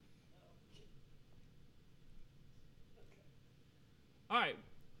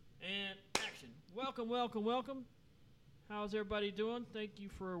welcome, welcome, welcome. How's everybody doing? Thank you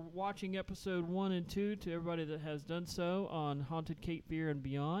for watching episode 1 and 2 to everybody that has done so on Haunted Cape Fear and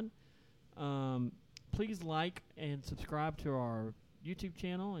beyond. Please like and subscribe to our YouTube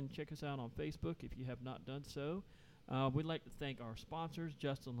channel and check us out on Facebook if you have not done so. We'd like to thank our sponsors,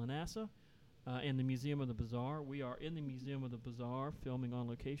 Justin Lanassa and the Museum of the Bazaar. We are in the Museum of the Bazaar filming on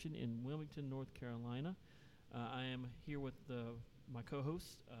location in Wilmington, North Carolina. I am here with my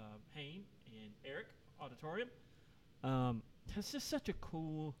co-hosts, Hayne and Eric Auditorium. It's just such a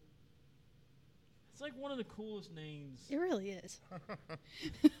cool... It's like one of the coolest names. It really is.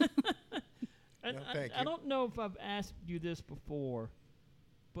 I don't know if I've asked you this before,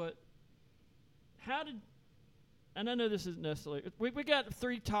 but how did... And I know this isn't necessarily... We got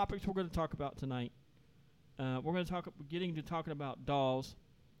 3 topics we're going to talk about tonight. We're going to getting to talking about dolls.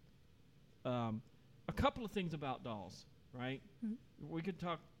 A couple of things about dolls, right? Mm-hmm. We could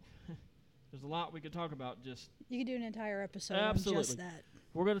talk... There's a lot we could talk about. Just you could do an entire episode absolutely. on just that.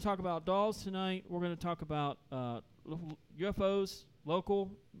 We're going to talk about dolls tonight. We're going to talk about UFOs,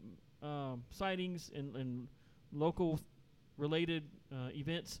 local sightings, and local related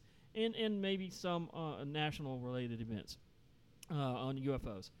events, and maybe some national related events on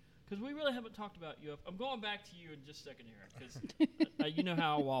UFOs. Because we really haven't talked about UFOs. I'm going back to you in just a second here, because you know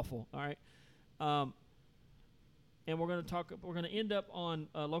how I waffle. All right. And we're going to talk. We're going to end up on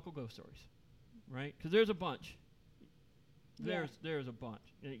local ghost stories. Right, because there's a bunch. There's a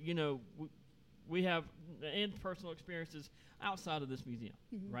bunch. You know, we have and personal experiences outside of this museum,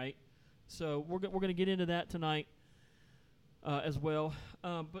 mm-hmm. right? So we're going to get into that tonight as well.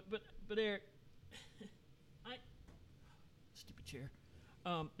 But Eric, stupid chair.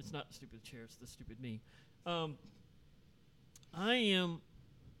 It's not the stupid chair. It's the stupid me. I am.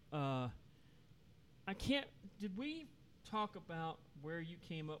 I can't. Did we talk about where you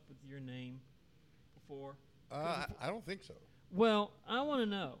came up with your name? I don't think so. Well, I want to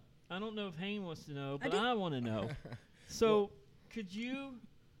know. I don't know if Hayne wants to know, but I want to know. So, could you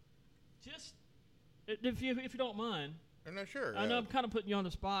just, if you don't mind? I'm not sure. I know I'm kind of putting you on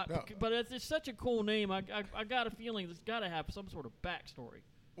the spot, no. But it's such a cool name. I got a feeling it's got to have some sort of backstory.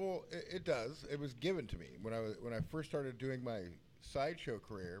 Well, it does. It was given to me when I first started doing my sideshow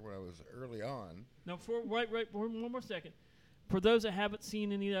career when I was early on. Now, one more second. For those that haven't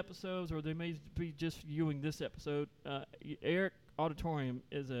seen any episodes, or they may be just viewing this episode, Eric Auditorium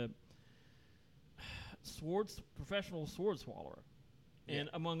is a professional sword swallower, and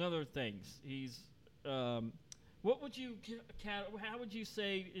among other things, he's. What would you? How would you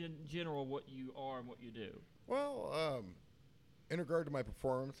say in general what you are and what you do? Well, in regard to my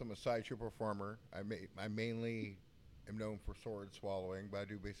performance, I'm a sideshow performer. I mainly am known for sword swallowing, but I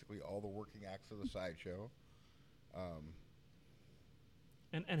do basically all the working acts of the sideshow.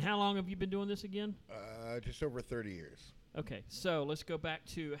 And how long have you been doing this again? Just over 30 years. Okay, so let's go back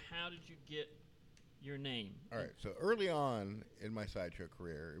to how did you get your name? All right, so early on in my sideshow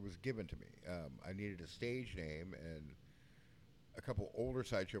career, it was given to me. I needed a stage name, and a couple older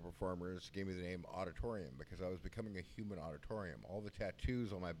sideshow performers gave me the name Auditorium because I was becoming a human auditorium. All the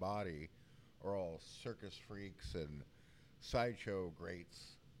tattoos on my body are all circus freaks and sideshow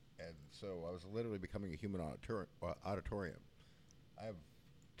greats, and so I was literally becoming a human auditorium. I have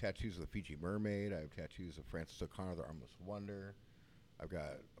tattoos of the Fiji Mermaid. I have tattoos of Francis O'Connor, the Armless Wonder. I've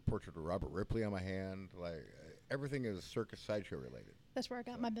got a portrait of Robert Ripley on my hand. Like everything is circus sideshow related. That's where I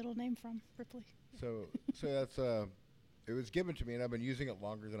got my middle name from, Ripley. So that's it was given to me, and I've been using it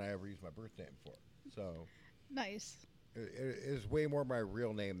longer than I ever used my birth name for. So nice. It is way more my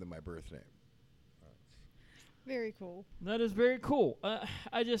real name than my birth name. Very cool. That is very cool.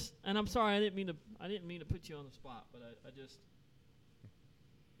 And I'm sorry, I didn't mean to put you on the spot, but I just.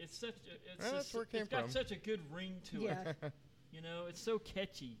 It's got such a good ring to it. You know, it's so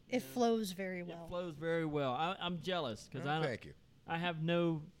catchy. It flows very well. It flows very well. I'm jealous because thank you. I have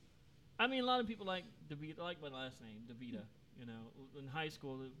no. I mean, a lot of people like DeVita, like my last name, DeVita. You know, in high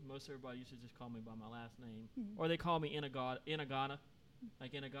school, most everybody used to just call me by my last name, or they call me Inagata,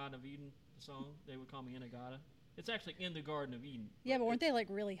 like Inagata of Eden, the song. They would call me Inagata. It's actually in the Garden of Eden. Yeah, but weren't they like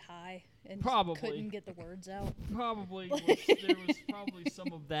really high and probably couldn't get the words out? Probably. There was probably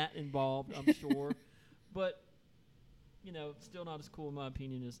some of that involved, I'm sure. But, you know, still not as cool in my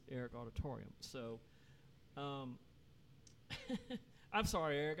opinion as Eric Auditorium. So, I'm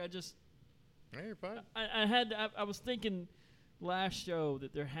sorry, Eric. Hey, you're fine. I was thinking last show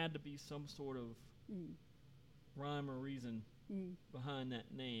that there had to be some sort of rhyme or reason behind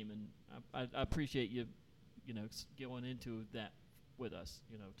that name. And I appreciate you going into that with us,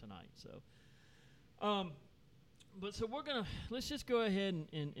 tonight. So, But so let's just go ahead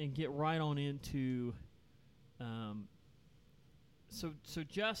and get right on into. So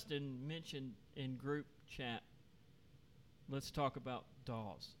Justin mentioned in group chat. Let's talk about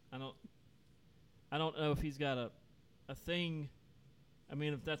dolls. I don't know if he's got a thing. I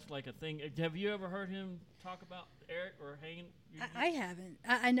mean, if that's like a thing. Have you ever heard him talk about Eric or hanging? I haven't.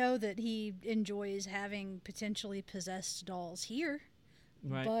 I know that he enjoys having potentially possessed dolls here,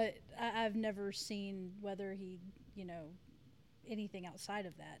 Right. but I've never seen whether he, anything outside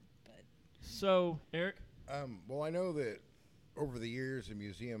of that. But So Eric. Well, I know that over the years, the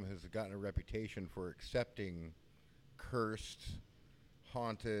museum has gotten a reputation for accepting cursed,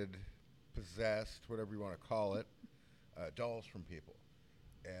 haunted, possessed, whatever you want to call it, dolls from people.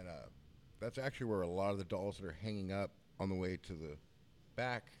 And that's actually where a lot of the dolls that are hanging up on the way to the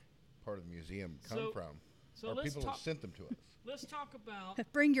back part of the museum come from. So Or let's people have sent them to us. Let's talk about.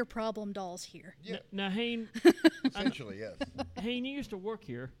 bring your problem dolls here. Yeah, Now, Hayne. essentially, yes. Hayne, you used to work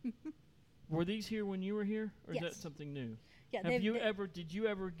here. Were these here when you were here, or is that Yes. something new? Yeah, Did you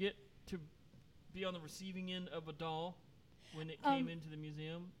ever get to be on the receiving end of a doll when it came into the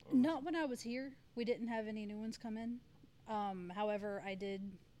museum? Or Not when I was here. We didn't have any new ones come in. However, I did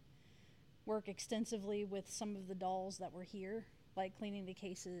work extensively with some of the dolls that were here, like cleaning the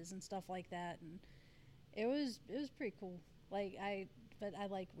cases and stuff like that, and it was pretty cool. But I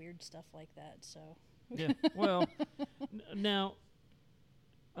like weird stuff like that. So Yeah. Well, now,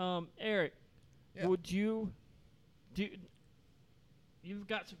 Eric, Yeah. would you do? You've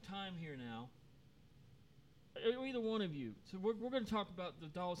got some time here now. Either one of you. So we're going to talk about the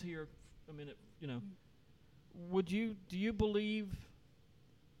dolls here a minute. Do you believe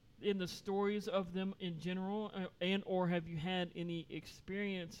in the stories of them in general, and or have you had any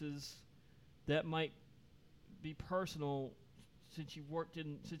experiences that might be personal since you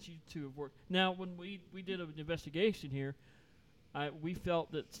two have worked? Now, when we did an investigation here, we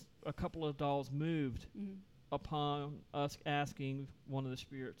felt that a couple of dolls moved upon us asking one of the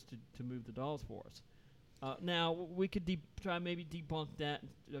spirits to move the dolls for us. Now, we could try maybe debunk that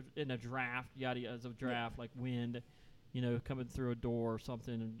in a draft, as a draft, like wind, coming through a door or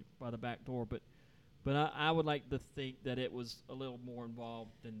something by the back door. But I would like to think that it was a little more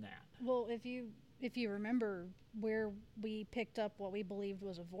involved than that. well, if you remember, where we picked up what we believed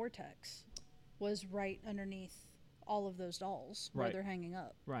was a vortex was right underneath all of those dolls where Right. they're hanging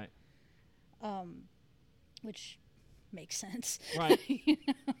up, Right. which makes sense. Right.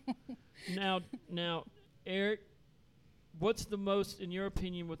 Now, Eric, what's the most, in your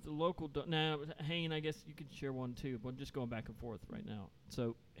opinion, with the local now, Hayne, I guess you could share one too, but I'm just going back and forth right now.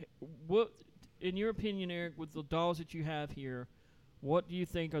 So, what, in your opinion, Eric, with the dolls that you have here, what do you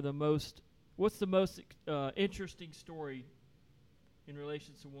think are what's the most interesting story in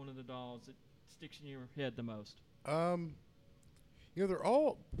relation to one of the dolls that sticks in your head the most? They're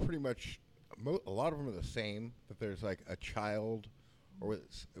all pretty much, a lot of them are the same, that there's like a child, or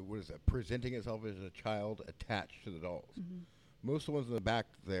what is it, presenting itself as a child attached to the dolls. Mm-hmm. Most of the ones in the back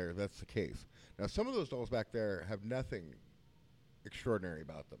there, that's the case. Now, some of those dolls back there have nothing extraordinary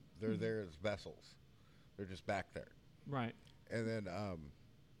about them. They're there as vessels. They're just back there. Right. And then,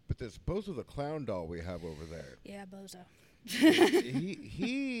 but this Bozo the Clown doll we have over there, Yeah, Bozo.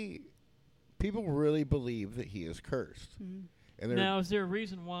 people really believe that he is cursed. Mhm. And Now, is there a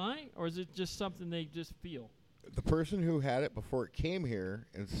reason why, or is it just something they just feel? the person who had it before it came here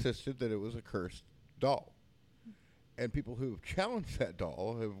insisted that it was a cursed doll. And people who have challenged that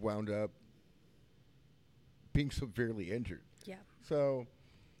doll have wound up being severely injured. Yeah. So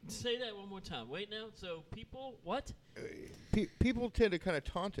Say that one more time. Wait now. So people, what? people tend to kind of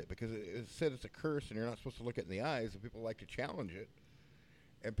taunt it because it said it's a curse and you're not supposed to look it in the eyes, and people like to challenge it.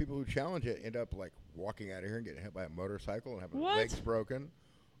 And people who challenge it end up like walking out of here and getting hit by a motorcycle and having What? their legs broken.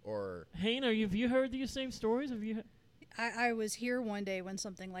 Or Hayne, have you heard these same stories? Have you? I was here one day when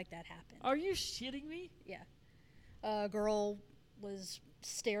something like that happened. Are you shitting me? Yeah. A girl was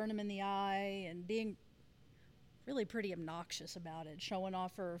staring him in the eye and being really pretty obnoxious about it, showing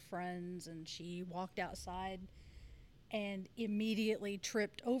off her friends, and she walked outside and immediately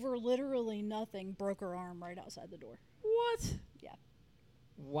tripped over literally nothing, broke her arm right outside the door. What? Yeah.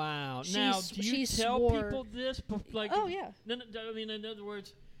 Wow. She Now, s- do you she tell swore- people this? Oh, yeah. No, I mean, in other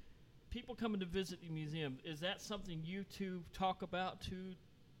words, people coming to visit the museum, is that something you two talk about to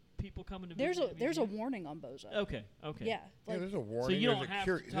people coming to visit the There's a museum? warning on Bozo. Okay. Yeah. yeah, Like, there's a warning. you There's don't a have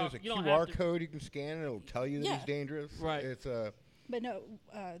QR, to talk- there's a you don't QR have to- code you can scan and it'll tell you that Yeah. he's dangerous. Right. It's but no,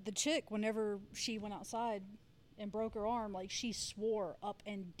 the chick, whenever she went outside and broke her arm, like, she swore up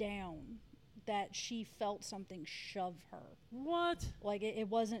and down that she felt something shove her. What? Like, it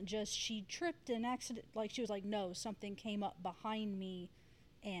wasn't just she tripped and accident. Like, she was like, no, something came up behind me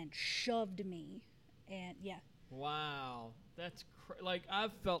and shoved me. And, yeah. Wow. That's like,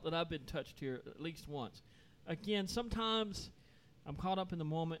 I've felt that I've been touched here at least once. Again, sometimes I'm caught up in the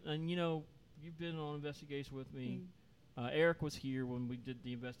moment, and, you know, you've been on investigation with me. Eric was here when we did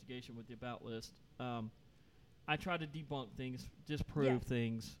the investigation with the About list. I tried to debunk things, disprove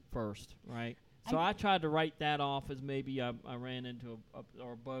things first, right? So I tried to write that off as maybe I ran into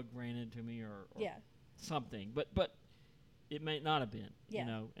or a bug ran into me or something. But it may not have been, you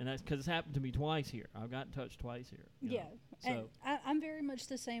know, and that's because it's happened to me twice here. I've gotten touched twice here. Yeah. So and I'm very much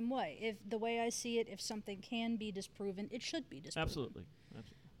the same way. If the way I see it, if something can be disproven, it should be disproven. Absolutely.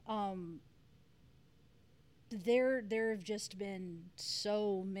 There have just been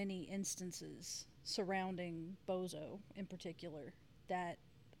so many instances surrounding Bozo in particular that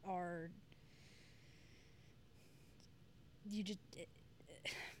are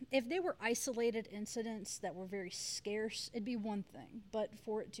if they were isolated incidents that were very scarce, it'd be one thing. But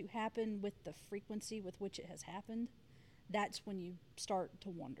for it to happen with the frequency with which it has happened, that's when you start to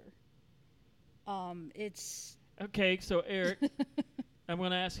wonder. It's okay. So Eric, I'm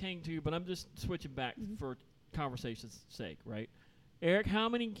going to ask Hank too, but I'm just switching back for conversation's sake, right? Eric, how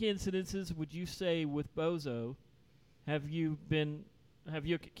many incidences would you say with Bozo can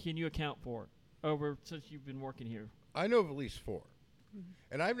you account for over since you've been working here? I know of at least 4.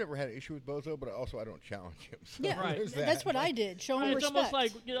 And I've never had an issue with Bozo, but I don't challenge him. So yeah, right. That's what I did. Show him It's respect. almost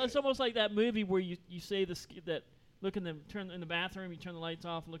like it's almost like that movie where you say that look in the turn in the bathroom, you turn the lights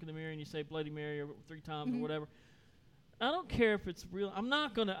off, look in the mirror, and you say Bloody Mary 3 times or whatever. I don't care if it's real. I'm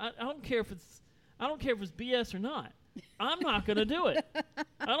not gonna. I don't care if it's BS or not. I'm not gonna do it.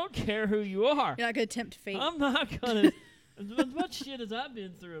 I don't care who you are. You're not gonna tempt fate. I'm not gonna. As much shit as I've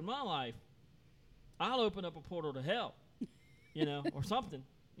been through in my life, I'll open up a portal to hell, you know, or something.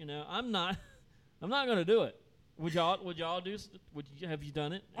 You know, I'm not gonna do it. Would y'all do? Have you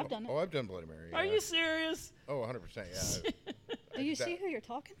done it? I've done it. Oh, I've done Bloody Mary. Yeah. Are you serious? Oh, 100%. Yeah. Do you see who you're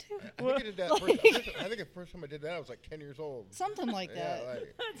talking to? I think I did that. I think the first time I did that, I was like 10 years old. Something like that.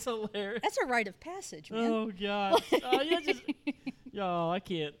 That's hilarious. That's a rite of passage, man. Oh God! Y'all, I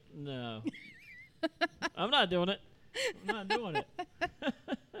can't. No, I'm not doing it. I'm not doing it.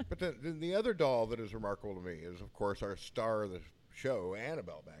 But then the other doll that is remarkable to me is, of course, our star of the show,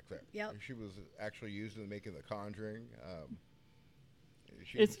 Annabelle, back there. Yep. She was actually used in the making of The Conjuring.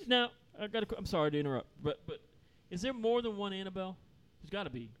 I'm sorry to interrupt, but is there more than one Annabelle? There's got to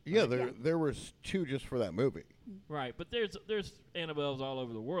be. Yeah, there was 2 just for that movie. Right, but there's Annabelles all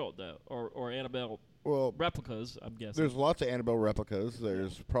over the world though, or Annabelle replicas. I'm guessing there's lots of Annabelle replicas.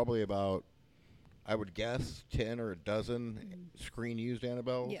 There's probably about, I would guess, 10 or a dozen screen-used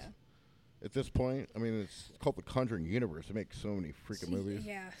Annabelles. Yeah. At this point, I mean, it's called the Conjuring universe. It makes so many freaking movies.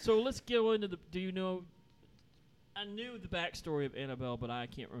 Yeah. So let's go into do you know? I knew the backstory of Annabelle, but I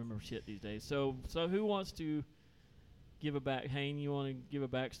can't remember shit these days. So who wants to give a back? Hayne, you want to give a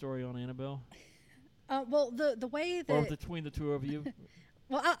backstory on Annabelle? Well, the way that... Or between the two of you?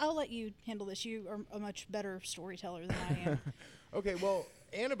 Well, I'll let you handle this. You are a much better storyteller than I am. Okay, well,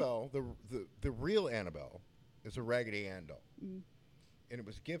 Annabelle, the real Annabelle, is a Raggedy Ann doll. And it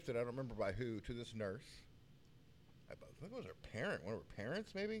was gifted, I don't remember by who, to this nurse. I think it was her parent, one of her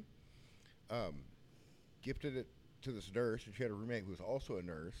parents maybe. Gifted it to this nurse, and she had a roommate who was also a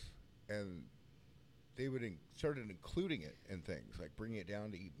nurse. And they started including it in things, like bringing it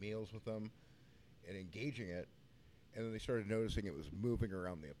down to eat meals with them and engaging it. And then they started noticing it was moving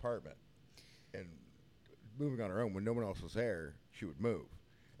around the apartment. And moving on her own. When no one else was there, she would move.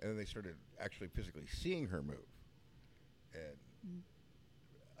 And then they started actually physically seeing her move. And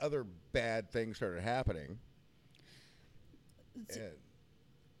other bad things started happening.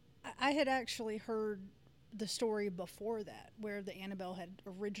 I had actually heard the story before that, where the Annabelle had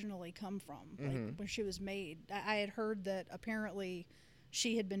originally come from, like when she was made. I had heard that apparently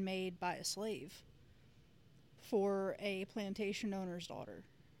she had been made by a slave for a plantation owner's daughter,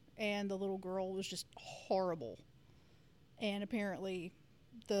 and the little girl was just horrible. And apparently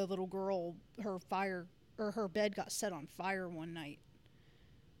the little girl, her bed got set on fire one night,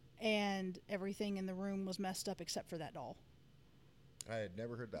 and everything in the room was messed up except for that doll. I had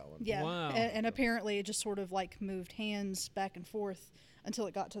never heard that one. Yeah. Wow. And apparently it just sort of like moved hands back and forth until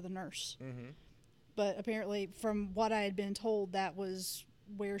it got to the nurse. But apparently, from what I had been told, that was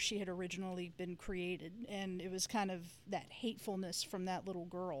where she had originally been created. And it was kind of that hatefulness from that little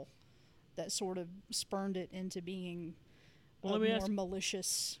girl that sort of spurned it into being a more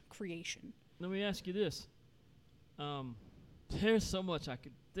malicious creation. Let me ask you this. There's so much I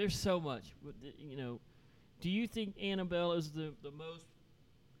could. There's so much. You know, do you think Annabelle is the most?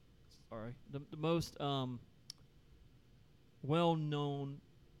 Sorry, the most well-known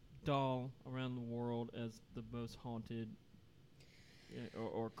doll around the world as the most haunted,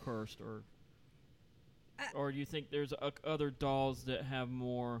 or cursed, or do you think there's other dolls that have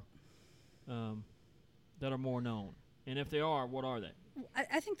more, that are more known? And if they are, what are they?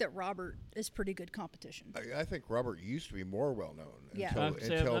 I think that Robert is pretty good competition. I think Robert used to be more well known Yeah.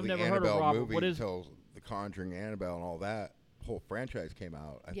 until I've the never heard of Annabelle Robert. movie, What is- until the Conjuring, Annabelle, and all that whole franchise came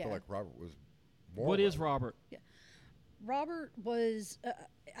out. I Yeah. feel like Robert was more. What is well-known. Robert? Robert was,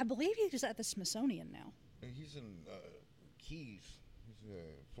 I believe he was at the Smithsonian now. He's in Keys. He's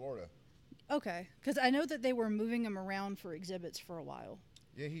in Florida. Okay, because I know that they were moving him around for exhibits for a while.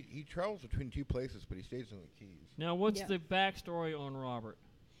 Yeah, he travels between two places, but he stays in the Keys. Now, what's Yeah. the backstory on Robert?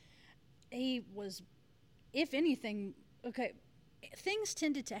 He was, if anything, okay, things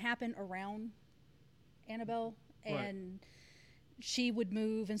tended to happen around Annabelle, Right. and she would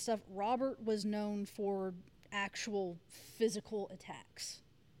move and stuff. Robert was known for actual physical attacks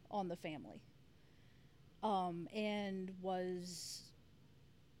on the family, and was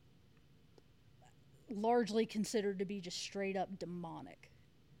largely considered to be just straight up demonic.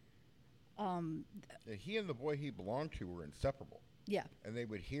 He and the boy he belonged to were inseparable. Yeah. And they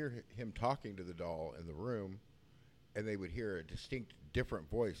would hear him talking to the doll in the room, and they would hear a distinct, different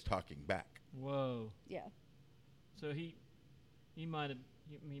voice talking back. Whoa. Yeah. So he might have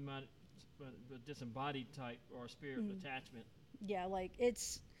a disembodied type or a spirit attachment. Yeah, like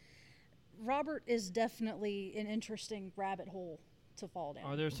Robert is definitely an interesting rabbit hole to fall down.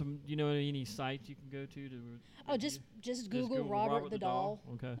 Are there some, any sites you can go to? Oh, just Google Robert the doll,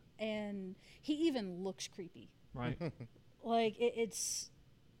 Okay. and he even looks creepy. Right. Like it's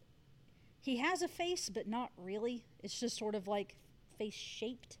he has a face, but not really. It's just sort of like face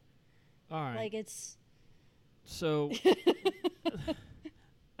shaped. All right. Like it's So,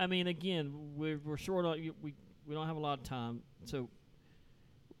 I mean, again, we're short on we don't have a lot of time. So,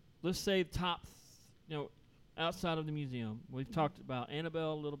 let's say outside of the museum, we've talked about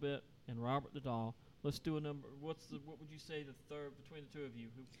Annabelle a little bit and Robert the doll. Let's do a number. What would you say the third between the two of you?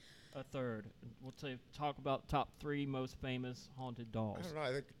 A third. We'll talk about top 3 most famous haunted dolls. I don't know.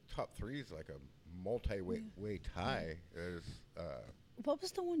 I think top 3 is like a multi-way tie. There's what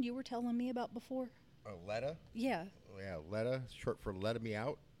was the one you were telling me about before? Letta. Yeah. Yeah, Letta, short for Let Me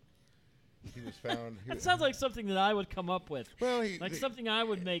Out. He was found. It sounds like something that I would come up with. Well, Something I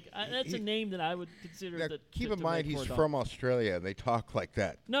would make. That's a name that I would consider. Now, keep in mind make he's for a from Australia, and they talk like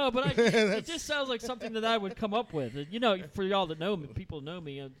that. No, but it just sounds like something that I would come up with. For y'all that know me, people who know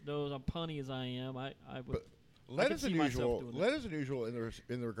me, know as I'm punny as I am. I would. But Letta's see myself unusual. doing that. Letta's unusual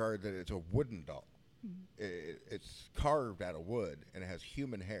in the regard that it's a wooden doll. It's carved out of wood, and it has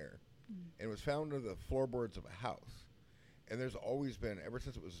human hair, and it was found under the floorboards of a house. And there's always been, ever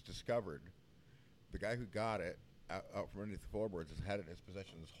since it was discovered, the guy who got it out from underneath the floorboards has had it in his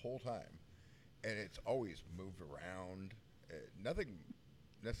possession this whole time, and it's always moved around. Nothing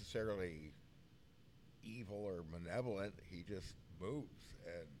necessarily evil or malevolent. He just moves,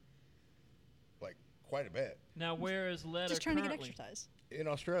 and like quite a bit. Now, where is Letta Just trying to currently? get exercise. In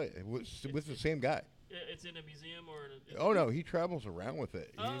Australia, with the same guy. It's in a museum or in a. Oh no, he travels around with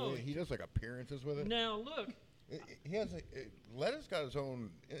it. Oh. He does like appearances with it. Now look, He has Letta's got his own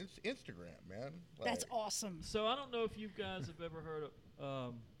Instagram, man. That's awesome. so I don't know if you guys have ever heard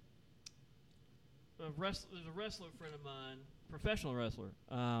of there's a wrestler friend of mine, professional wrestler.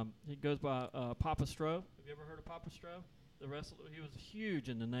 He goes by Papa Stro. Have you ever heard of Papa Stro? The wrestler. He was huge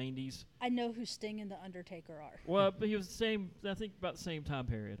in the '90s. I know who Sting and The Undertaker are. Well, but he was the same. I think about the same time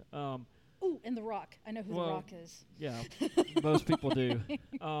period. Ooh, and The Rock. I know who Well, The Rock is. Yeah, most people do.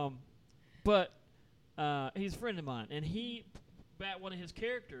 But he's a friend of mine, and one of his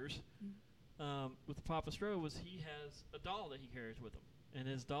characters with Papa Stro was he has a doll that he carries with him, and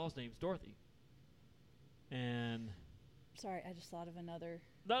his doll's name's Dorothy. And Sorry, I just thought of another.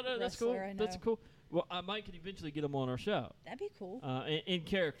 no, that's cool. wrestler I That's know. cool. Well, I might could eventually get him on our show That'd be cool. in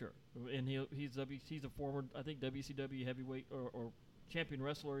character, and he's a former, I think, WCW heavyweight or champion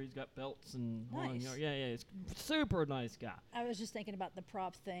wrestler. He's got belts and Nice. he's a super nice guy. I was just thinking about the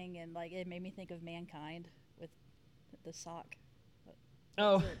prop thing, and like it made me think of Mankind with the sock. But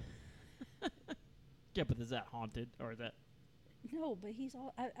Oh, that's it. yeah, but is that haunted or is that? No, but he's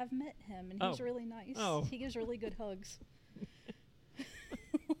all. I've met him, and he's Oh. really nice. Oh. He gives really good hugs.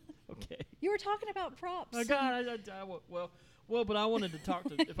 Okay. You were talking about props. Oh God, well, but I wanted to talk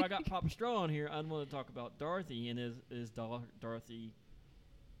to. If I got Papa Straw on here, I'd want to talk about Dorothy and is Dorothy.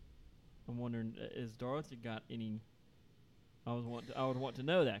 I'm wondering, is Dorothy got any I would want to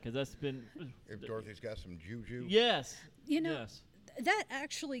know that because that's been. If Dorothy's got some juju. Yes. You know, Yes. that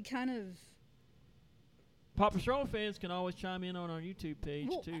actually kind of. Papa Strong fans can always chime in on our YouTube page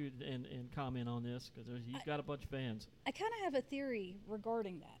Well, too and comment on this because he's got a bunch of fans. I kind of have a theory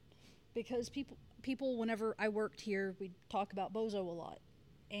regarding that because people whenever I worked here, we'd talk about Bozo a lot,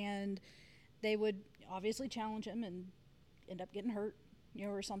 and they would obviously challenge him and end up getting hurt,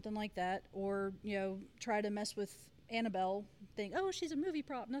 or something like that, or try to mess with Annabelle, think, oh, she's a movie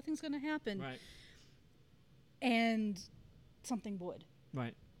prop, nothing's going to happen, Right. And something would.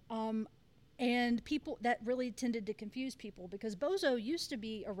 Right. And people, that really tended to confuse people because Bozo used to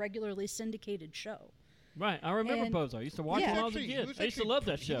be a regularly syndicated show. Right. I remember And- Bozo. I used to watch Yeah. when I was a Actually, kid. he was I used to actually love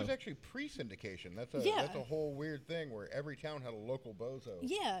that He show. was actually pre-syndication. That's a Yeah. whole weird thing where every town had a local Bozo.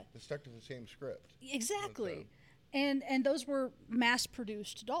 Yeah, That stuck to the same script. exactly. And those were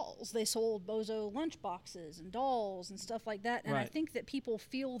mass-produced dolls. They sold Bozo lunchboxes and dolls and stuff like that. And I Right. think that people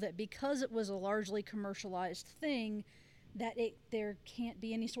feel that because it was a largely commercialized thing, that there can't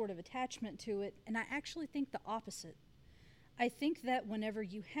be any sort of attachment to it. And I actually think the opposite. I think that whenever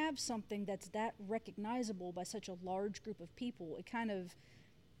you have something that's that recognizable by such a large group of people, it kind of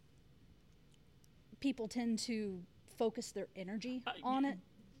people tend to focus their energy on it.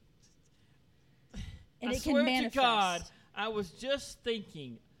 And I it swear can manifest. to God, I was just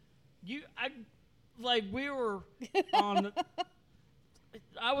thinking, we were on.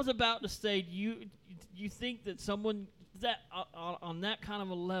 I was about to say, you think that someone that on that kind of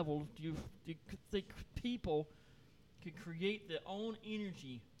a level, you think people could create their own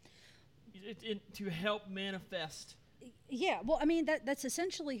energy to help manifest? Yeah, well, I mean, that's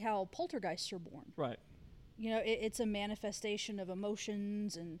essentially how poltergeists are born. Right. It's a manifestation of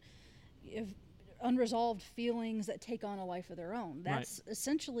emotions and unresolved feelings that take on a life of their own. That's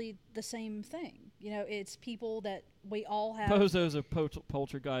essentially the same thing. It's people that we all have. Bozo's a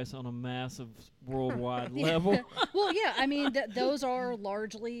poltergeist on a massive worldwide level. Well, yeah, I mean, those are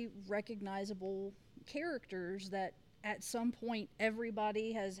largely recognizable characters that at some point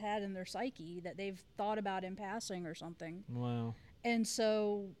everybody has had in their psyche that they've thought about in passing or something. Wow. And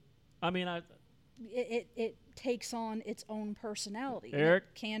so I mean, it takes on its own personality. Eric?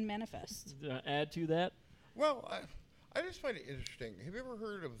 It can manifest. Add to that. Well, I just find it interesting. Have you ever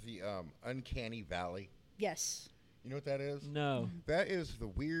heard of the uncanny valley? Yes. You know what that is? No. That is the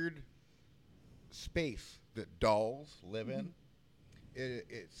weird space that dolls live in.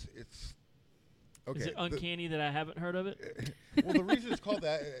 It's okay. Is it uncanny that I haven't heard of it? Well, the reason it's called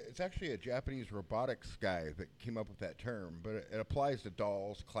that, it's actually a Japanese robotics guy that came up with that term, but it applies to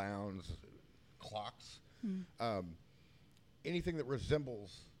dolls, clowns, clocks, anything that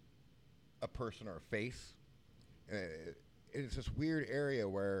resembles a person or a face. It's this weird area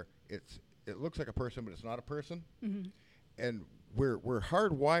where it looks like a person, but it's not a person. Mm-hmm. And we're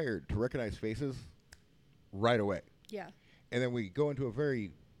hardwired to recognize faces right away. Yeah. And then we go into a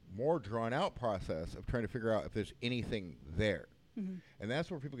very more drawn out process of trying to figure out if there's anything there. Mm-hmm. And that's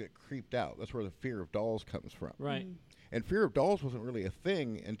where people get creeped out. That's where the fear of dolls comes from. Right. Mm. And fear of dolls wasn't really a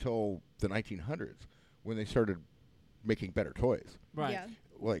thing until the 1900s when they started making better toys. Right. Yeah.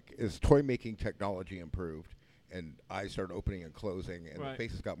 Like, as toy making technology improved and eyes started opening and closing and Right. the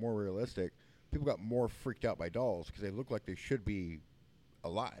faces got more realistic, people got more freaked out by dolls because they look like they should be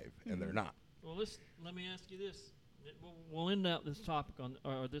alive and they're not. Well, let me ask you this. We'll end out this topic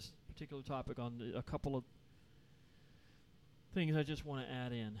or this particular topic on a couple of things I just want to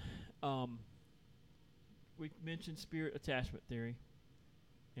add in. We mentioned spirit attachment theory,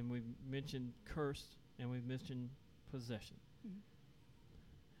 and we've mentioned curse, and we've mentioned possession.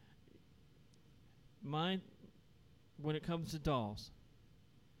 Mine, when it comes to dolls,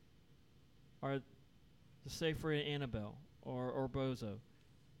 are say for Annabelle or Bozo,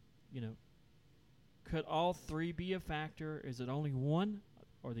 could all three be a factor? Is it only one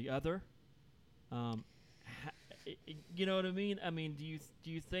or the other? You know what I mean? I mean, do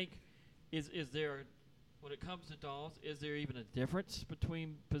you think is there when it comes to dolls, is there even a difference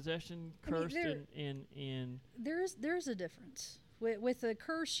between possession, cursed, and There's a difference. With a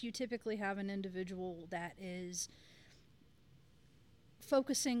curse, you typically have an individual that is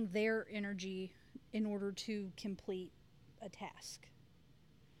focusing their energy in order to complete a task.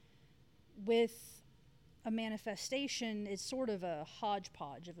 With a manifestation, it's sort of a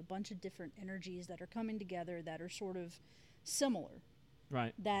hodgepodge of a bunch of different energies that are coming together that are sort of similar,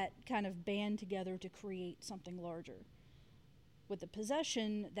 right? that kind of band together to create something larger. With a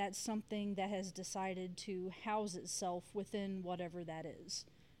possession, that's something that has decided to house itself within whatever that is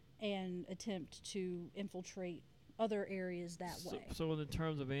and attempt to infiltrate other areas that way. So in the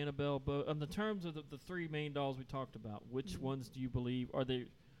terms of Annabelle, in the terms of the three main dolls we talked about, which ones do you believe are they?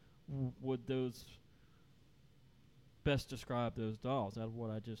 Would those best describe those dolls out of what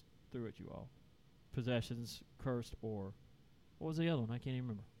I just threw at you all? Possessions, cursed, or what was the other one? I can't even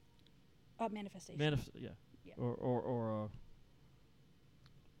remember. Manifestation. Yeah. Yeah. Or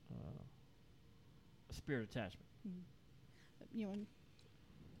a spirit attachment. You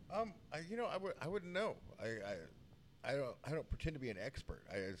know, I wouldn't know. I don't pretend to be an expert.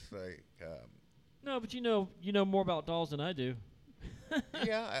 It's like No, but you know more about dolls than I do.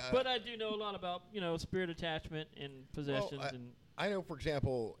 yeah. But I do know a lot about spirit attachment and possessions and. I know, for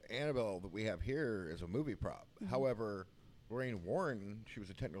example, Annabelle that we have here is a movie prop. However, Lorraine Warren, she was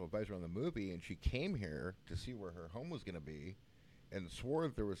a technical advisor on the movie, and she came here to see where her home was going to be, and swore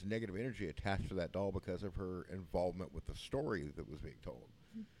that there was negative energy attached to that doll because of her involvement with the story that was being told.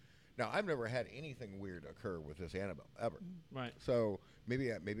 Now, I've never had anything weird occur with this Annabelle ever. Right. So maybe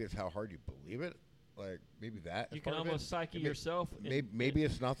it's how hard you believe it. Like maybe that you is can part almost of it. psyche yourself. Maybe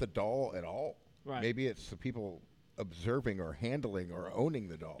it's not the doll at all. Right. Maybe it's the people observing or handling or owning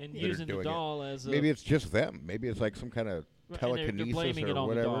the doll and that using are doing the doll as maybe it's just them. Maybe it's like some kind of they're telekinesis blaming or it on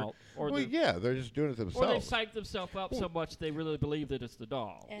whatever. the doll, or Yeah, they're just doing it themselves. or they psych themselves up so much they really believe that it's the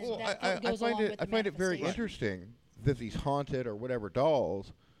doll. And Well, that I goes find along it with I the find it very manifestation. interesting that these haunted or whatever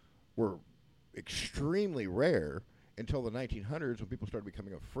dolls were extremely rare until the 1900s when people started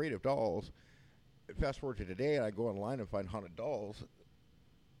becoming afraid of dolls. Fast forward to today, and I go online and find haunted dolls.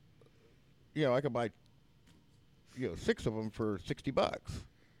 I could buy 6 of them for $60.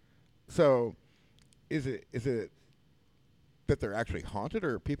 So, is it that they're actually haunted,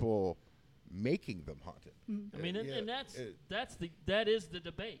 or are people making them haunted? I mean, and that is the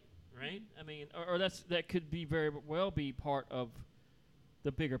debate, right? I mean, or that could be very well be part of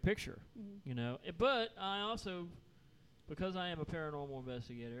the bigger picture, But I also, because I am a paranormal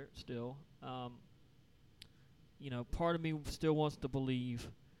investigator still, part of me still wants to believe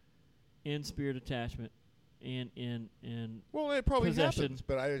in spirit attachment and in Well, it probably possession. happens,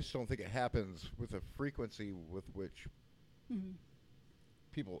 but I just don't think it happens with the frequency with which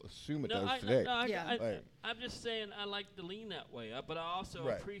people assume it does today. I'm just saying I like to lean that way, but I also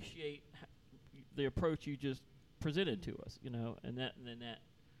Right. appreciate the approach you just presented to us, and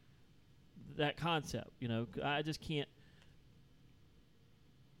that concept, I just can't.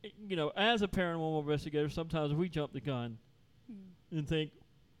 As a paranormal investigator, sometimes we jump the gun and think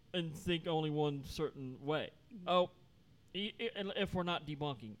only one certain way. And if we're not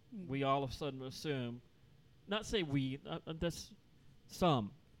debunking, we all of a sudden assume, not say we, that's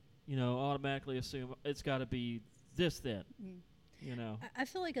some, automatically assume it's got to be this then. I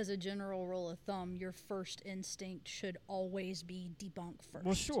feel like as a general rule of thumb, your first instinct should always be debunk first.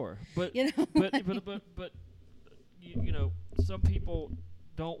 Well, sure, but but some people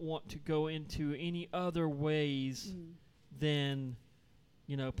don't want to go into any other ways than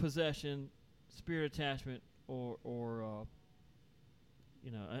possession, spirit attachment, or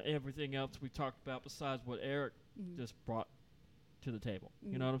everything else we talked about besides what Eric just brought to the table.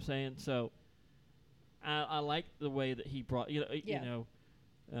 You know what I'm saying? So I like the way that he brought. Well,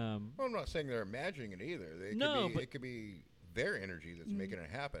 I'm not saying they're imagining it either. It could be their energy that's making it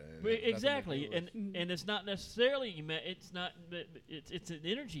happen. And exactly, and it's not necessarily it's an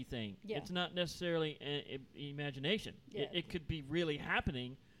energy thing. Yeah. It's not necessarily imagination. Yeah. It could be really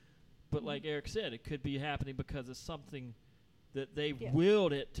happening, but like Eric said, it could be happening because of something that they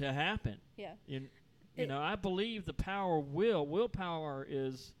willed it to happen. Yeah. I believe the power of willpower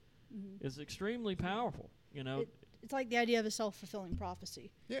is extremely powerful. It's like the idea of a self-fulfilling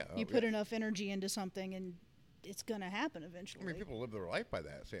prophecy. Yeah. You put enough energy into something and it's going to happen eventually. I mean, people live their life by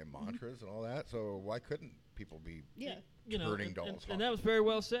that, saying mantras and all that. So why couldn't people be turning dolls? And that was very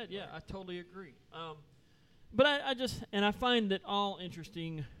well said. Yeah, I totally agree. But I find it all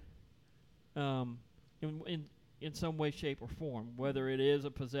interesting, in some way, shape, or form. Whether it is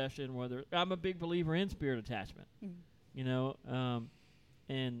a possession, whether I'm a big believer in spirit attachment.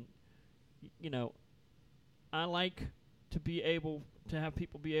 I like to be able to have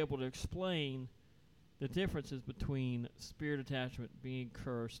people be able to explain the differences between spirit attachment being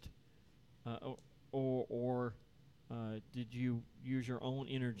cursed, or did you use your own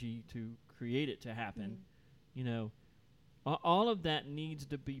energy to create it to happen? All of that needs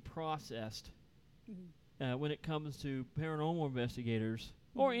to be processed when it comes to paranormal investigators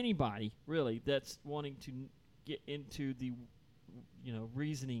or anybody really that's wanting to get into the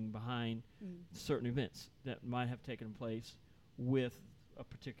reasoning behind certain events that might have taken place with a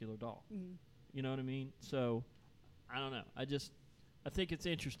particular doll. You know what I mean? So, I don't know. I think it's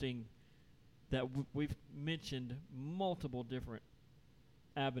interesting that we've mentioned multiple different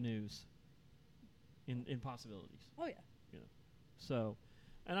avenues in possibilities. Oh yeah. So,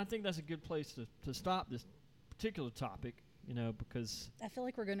 and I think that's a good place to stop this particular topic, because I feel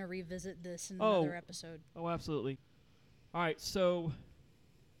like we're going to revisit this in another episode. Oh, absolutely. All right, so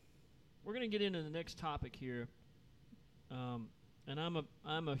we're going to get into the next topic here, and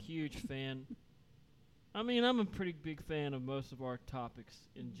I'm a huge fan. I mean, I'm a pretty big fan of most of our topics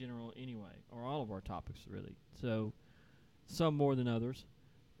in general, anyway, or all of our topics really. So, some more than others,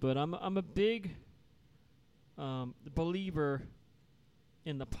 but I'm a big believer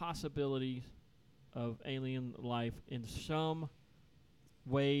in the possibilities of alien life in some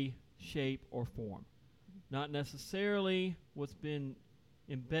way, shape, or form. Not necessarily what's been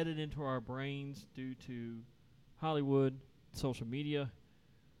embedded into our brains due to Hollywood, social media.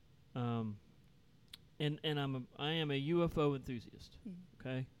 And I am a UFO enthusiast.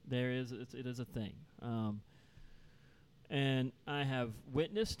 Okay, it is a thing. And I have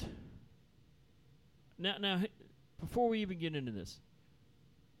witnessed. Now, before we even get into this,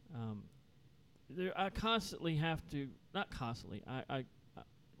 I constantly have to, not constantly, I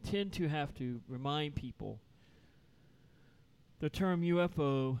tend to have to remind people the term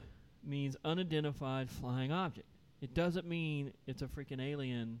UFO means unidentified flying object. It doesn't mean it's a freaking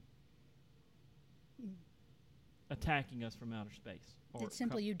alien attacking us from outer space. It's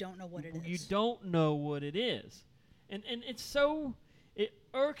simply you don't know what it is. You don't know what it is. And it's so, it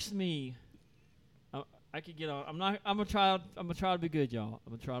irks me. I could get on. I'm gonna try to be good, y'all.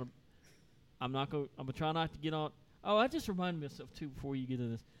 I'm gonna try not to get on. Oh, I just reminded myself too before you get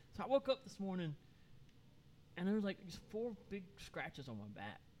into this. So I woke up this morning, and there was like these 4 big scratches on my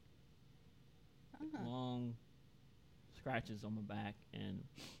back. Long scratches on my back, and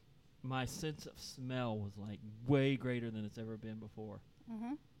my sense of smell was like way greater than it's ever been before.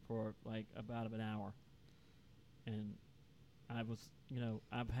 For like about an hour, and I was,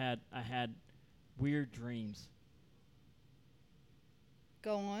 I had weird dreams.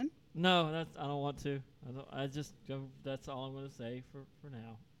 Go on. No, I don't want to. I just go. That's all I'm going to say for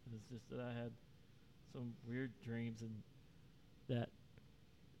now. It's just that I had some weird dreams,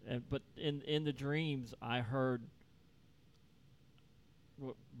 but in the dreams I heard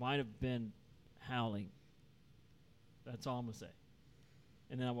what might have been howling. That's all I'm going to say.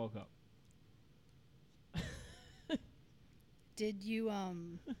 And then I woke up. Did you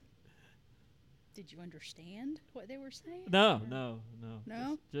understand what they were saying? No. No?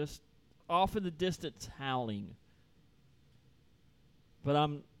 Just off in the distance howling. But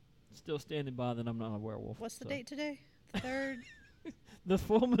I'm still standing by that I'm not a werewolf. What's the date today? The 3rd? The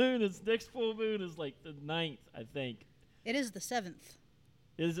next full moon is like the 9th, I think. It is the 7th.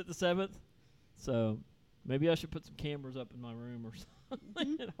 Is it the 7th? So maybe I should put some cameras up in my room or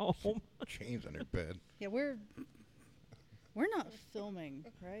something at home. Chains on your bed. Yeah, we're not filming,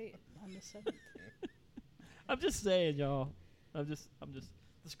 right? On the 7th. I'm just saying, y'all. I'm just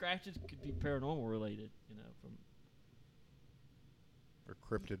the scratches could be paranormal related, from Or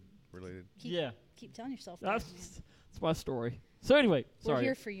cryptid related. Keep telling yourself that, that's my story. So anyway, sorry. We're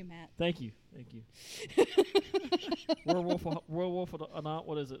here for you, Matt. Thank you. Werewolf,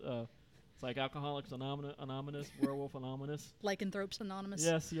 what is it? It's like Alcoholics Anonymous, Werewolf Anonymous. Lycanthropes Anonymous.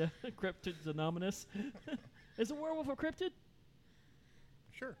 Yes, yeah. Cryptids Anonymous. Is a werewolf a cryptid?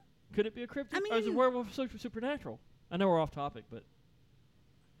 Sure. Could it be a cryptid? I mean, or is a werewolf supernatural? I know we're off topic, but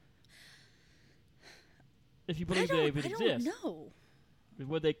if you believe they even exist, I don't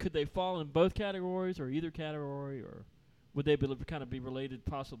know. Could they fall in both categories or either category, or would they kind of be related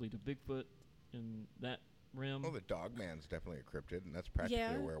possibly to Bigfoot in that realm? Well, the Dog Man's definitely a cryptid, and that's practically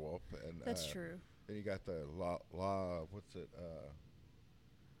a werewolf. And that's true. Then you got the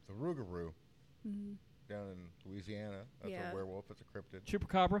the Rougarou down in Louisiana. That's a werewolf. It's a cryptid.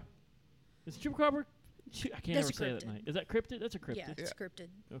 Chupacabra. Is Chupacabra? I can't That's ever say that night. Is that cryptid? That's a cryptid. Yeah, it's cryptid.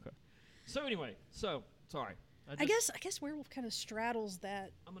 Okay. So anyway, sorry. I guess werewolf kind of straddles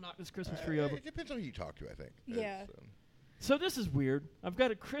that. I'm gonna knock this Christmas tree over. It depends on who you talk to, I think. Yeah. So this is weird. I've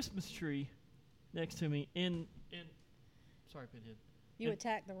got a Christmas tree next to me in sorry, Pinhead. You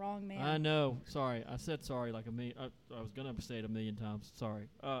attacked the wrong man. I know. Sorry. I said sorry like a million. I was going to say it a million times. Sorry.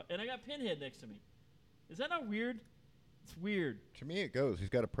 And I got Pinhead next to me. Is that not weird? It's weird. To me, it goes. He's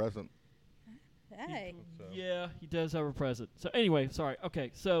got a present. Hey. Yeah, he does have a present. So anyway, sorry. Okay,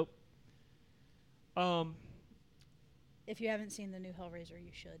 so if you haven't seen the new Hellraiser,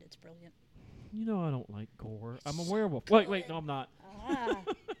 you should. It's brilliant. I don't like gore. I'm a werewolf. Wait, no, I'm not.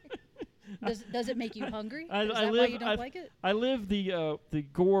 Does it make you hungry? Why you don't like it? I live the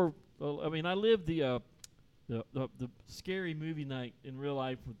gore. I mean, I live the the scary movie night in real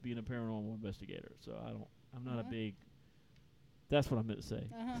life with being a paranormal investigator. So I'm not a big. That's what I meant to say.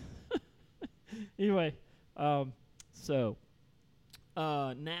 Anyway, NASA,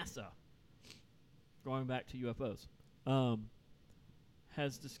 going back to UFOs,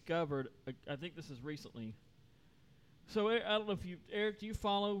 has discovered. I think this is recently. So I don't know if Eric, do you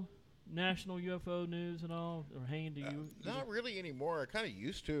follow national UFO news and all, or Hayne, do you? Not really anymore. I kind of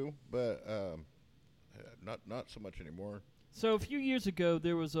used to, but not so much anymore. So a few years ago,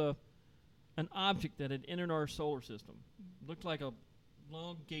 there was an object that had entered our solar system. Looked like a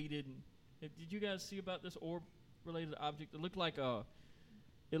elongated. Did you guys see about this orb-related object? It looked like a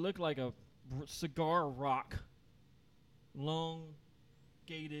cigar rock,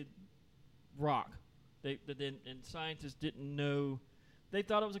 elongated rock. And scientists didn't know. They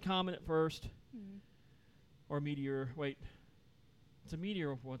thought it was a comet at first, or a meteor. Wait, it's a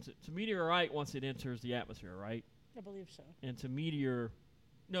meteor it's a meteorite once it enters the atmosphere, right? I believe so. And it's a meteor.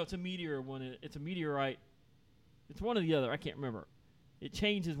 No, it's a meteor when it's a meteorite. It's one or the other. I can't remember. It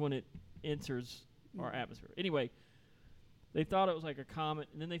changes when it enters our atmosphere. Anyway, they thought it was like a comet,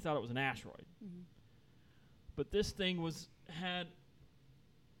 and then they thought it was an asteroid. But this thing had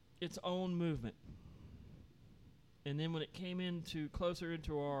its own movement. And then when it came closer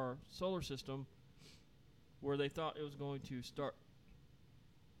into our solar system, where they thought it was going to start,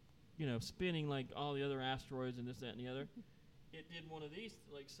 spinning like all the other asteroids and this, that, and the other, it did one of these.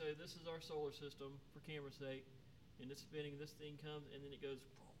 Like, say, this is our solar system for camera's sake, and it's spinning. This thing comes, and then it goes,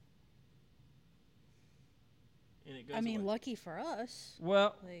 and it goes. I mean, away. lucky for us.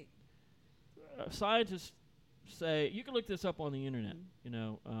 Well, scientists say you can look this up on the internet.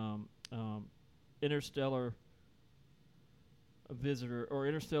 Interstellar visitor or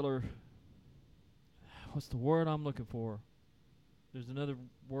interstellar. What's the word I'm looking for? There's another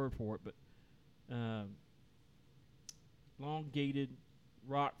word for it, but elongated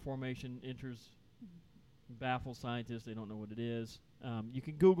rock formation enters. Baffles scientists. They don't know what it is. You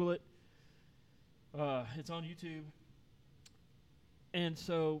can Google it. It's on YouTube. And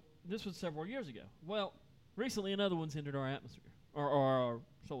so this was several years ago. Well, recently another one's entered our atmosphere or our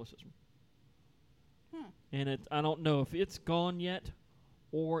solar system. And I don't know if it's gone yet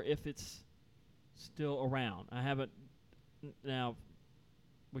or if it's still around. I haven't. Now,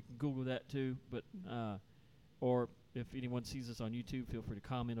 we can Google that too. But or if anyone sees this on YouTube, feel free to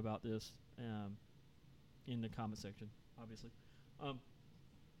comment about this in the comment section, obviously.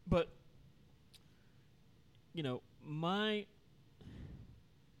 But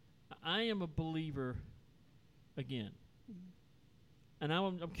I am a believer again, and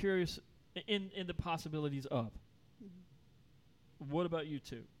I'm curious in the possibilities of. What about you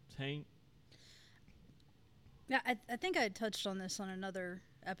two, Tank? Yeah, I think I touched on this on another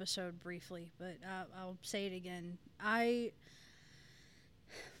episode briefly, but I'll say it again.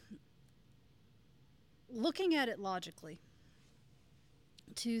 Looking at it logically,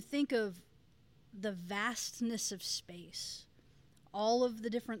 to think of the vastness of space, all of the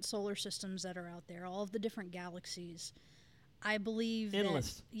different solar systems that are out there, all of the different galaxies, I believe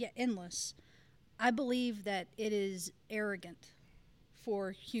endless. Endless. I believe that it is arrogant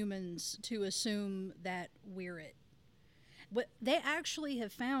for humans to assume that we're it. But they actually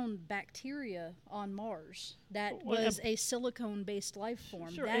have found bacteria on Mars that was a silicone-based life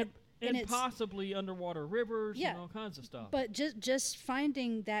form. Sure, that and possibly underwater rivers and all kinds of stuff. But just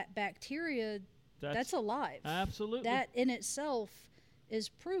finding that bacteria, that's alive. Absolutely. That in itself is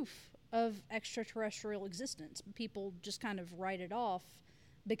proof of extraterrestrial existence. People just kind of write it off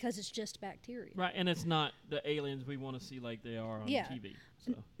because it's just bacteria. Right, and it's not the aliens we want to see like they are on TV.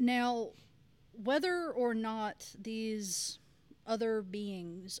 So. Now, whether or not these other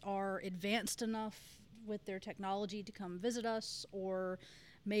beings are advanced enough with their technology to come visit us, or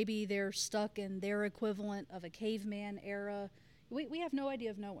maybe they're stuck in their equivalent of a caveman era, we have no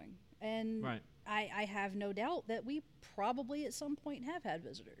idea of knowing. And right. I have no doubt that we probably at some point have had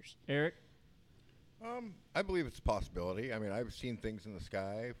visitors. Eric? I believe it's a possibility. I mean, I've seen things in the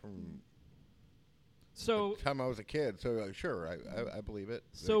sky from the time I was a kid. So, sure, I believe it.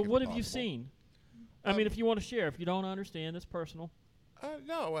 So what have you seen? I mean, if you want to share. If you don't understand, it's personal.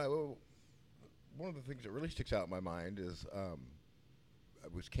 No. One of the things that really sticks out in my mind is I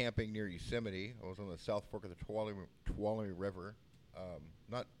was camping near Yosemite. I was on the South Fork of the Tuolumne River.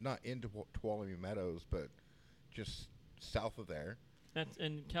 Not into Tuolumne Meadows, but just south of there. That's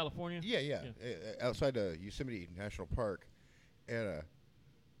in California? Yeah. Outside of Yosemite National Park. And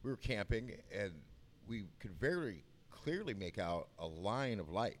we were camping, and we could very clearly make out a line of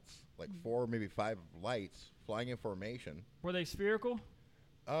lights, like 4, maybe 5 lights flying in formation. Were they spherical?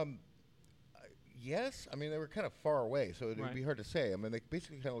 Yes, I mean they were kind of far away, so it would Right. be hard to say. I mean they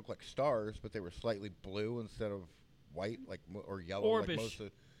basically kind of look like stars, but they were slightly blue instead of white, like or yellow, Orbish.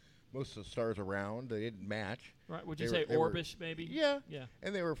 like most of the stars around. They didn't match. Right? Would you They say they were- orbish, maybe? Yeah, Yeah.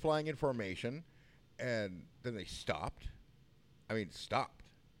 and they were flying in formation, and then they stopped. I mean, stopped,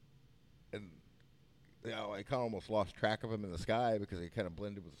 and I kind of almost lost track of them in the sky because they kind of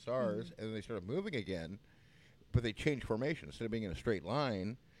blended with the stars, and then they started moving again, but they changed formation. Instead of being in a straight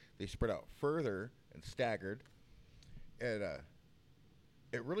line, they spread out further and staggered, and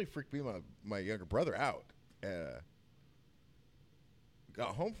it really freaked me and my younger brother out.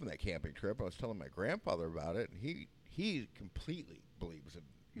 Got home from that camping trip. I was telling my grandfather about it, and he completely believes in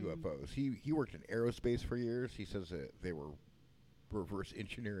UFOs. He worked in aerospace for years. He says that they were reverse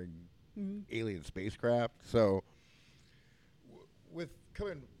engineering alien spacecraft. So, with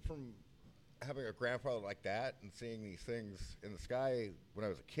coming from having a grandfather like that and seeing these things in the sky when I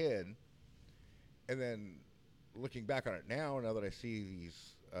was a kid, and then looking back on it now that I see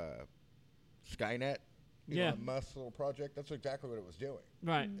these Skynet, Elon Musk's little project, that's exactly what it was doing.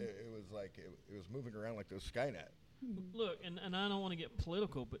 Right. It was like it was moving around like those Skynet. Look, and I don't want to get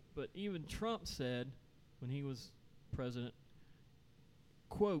political, but even Trump said when he was president,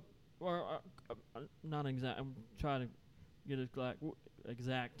 quote, or not exact. I'm trying to get it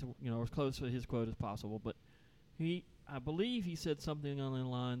exact to as close to his quote as possible. But I believe he said something on the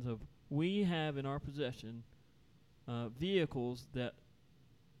lines of, "We have in our possession vehicles that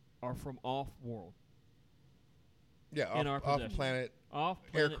are from off-world." Yeah, in our possession. off-planet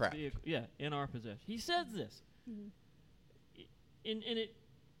aircraft. Vehicle, yeah, in our possession. He says this. And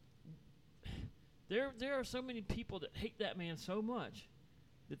there are so many people that hate that man so much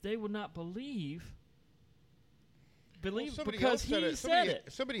that they would not believe because he said it.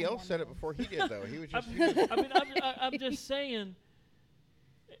 Somebody else said it before he did, though. He was just. I'm just saying,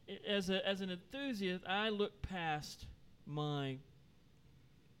 as an enthusiast, I look past my,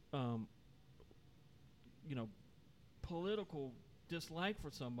 political dislike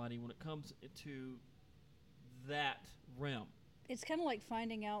for somebody when it comes to that realm. It's kind of like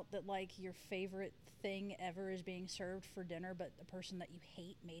finding out that like your favorite thing ever is being served for dinner, but the person that you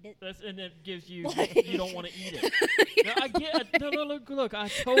hate made it. And that gives you you don't want to eat it. Now, I get no. Look, I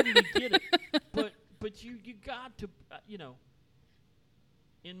totally get it. But you got to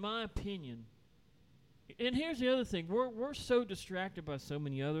in my opinion. And here's the other thing: we're so distracted by so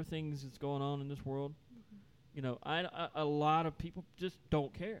many other things that's going on in this world. A lot of people just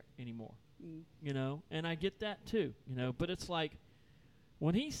don't care anymore. And I get that too. But it's like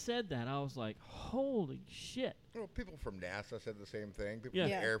when he said that, I was like, "Holy shit!" People from NASA said the same thing. People Yeah.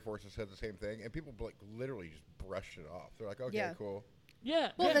 from the Air Force have said the same thing, and people literally just brushed it off. They're like, "Okay, Yeah. cool."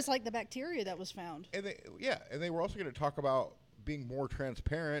 Yeah. Well, yeah. that's like the bacteria that was found. And they were also going to talk about being more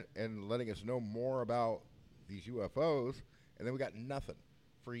transparent and letting us know more about these UFOs, and then we got nothing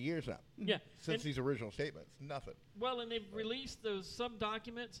for years now. Yeah. Since these original statements, nothing. Well, and they've released some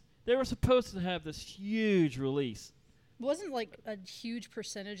documents. They were supposed to have this huge release. Wasn't like a huge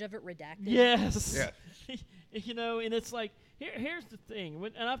percentage of it redacted? Yes. Yeah. And it's like here's the thing,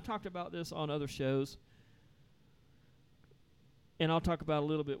 and I've talked about this on other shows, and I'll talk about it a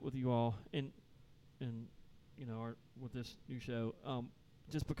little bit with you all, and with this new show,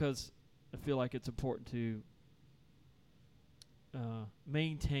 just because I feel like it's important to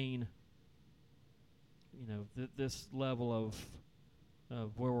maintain, this level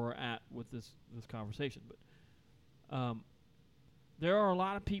of where we're at with this conversation. But there are a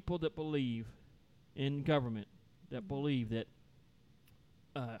lot of people that believe in government, that believe that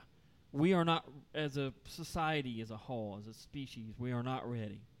we are not, as a society as a whole, as a species, we are not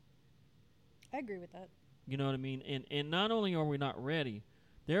ready. I agree with that. You know what I mean? And not only are we not ready,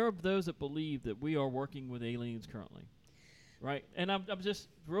 there are those that believe that we are working with aliens currently, right? And I'm just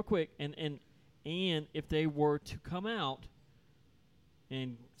real quick, and if they were to come out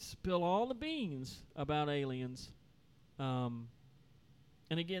and spill all the beans about aliens, and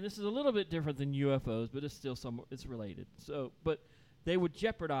again, this is a little bit different than UFOs, but it's still it's related. So, but they would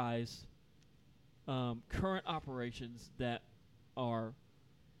jeopardize current operations that are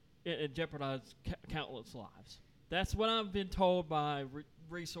it jeopardize countless lives. That's what I've been told by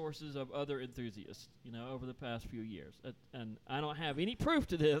resources of other enthusiasts, over the past few years. And I don't have any proof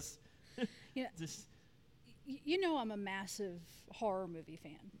to this. Yeah. I'm a massive horror movie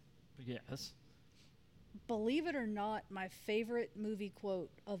fan. Yes. Believe it or not, my favorite movie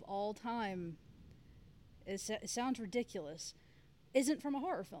quote of all time, it sounds ridiculous, isn't from a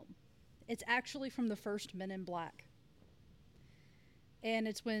horror film. It's actually from the first Men in Black. And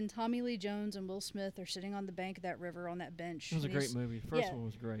it's when Tommy Lee Jones and Will Smith are sitting on the bank of that river on that bench. It was a and great movie. The first yeah. one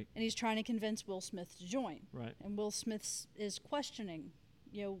was great. And he's trying to convince Will Smith to join. Right. And Will Smith is questioning,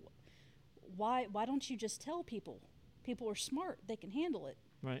 why don't you just tell people? People are smart. They can handle it.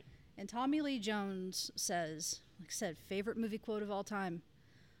 Right. And Tommy Lee Jones says, like I said, favorite movie quote of all time,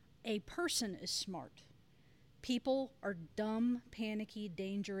 a person is smart. People are dumb, panicky,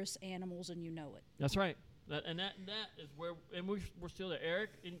 dangerous animals, and you know it. That's right. That is where, and we're still there.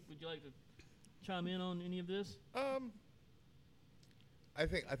 Eric, would you like to chime in on any of this? I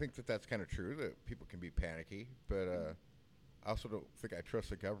think that's kind of true, that people can be panicky, but I also don't think I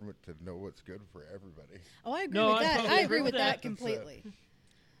trust the government to know what's good for everybody. Oh, I agree with that. totally I agree with that completely.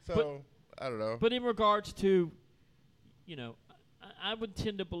 So, I don't know. But in regards to, I would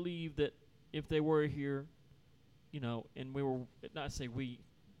tend to believe that if they were here, and we were, not say we,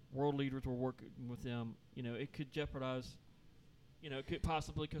 world leaders were working with them, it could jeopardize, it could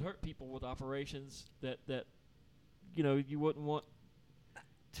possibly could hurt people with operations that you wouldn't want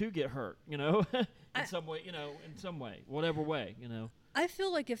to get hurt, in some way, whatever way, I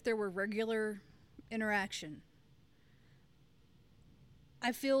feel like if there were regular interaction,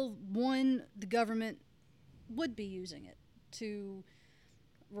 I feel, one, the government would be using it to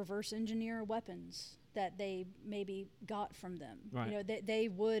reverse engineer weapons that they maybe got from them. Right. They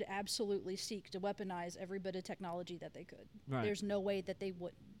would absolutely seek to weaponize every bit of technology that they could. Right. There's no way that they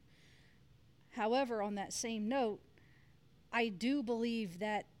wouldn't. However, on that same note, I do believe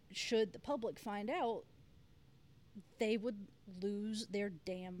that should the public find out, they would lose their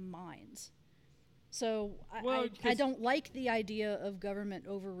damn minds. So I don't like the idea of government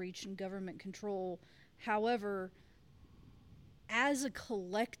overreach and government control. However, as a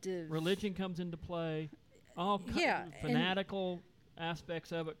collective, religion comes into play. All fanatical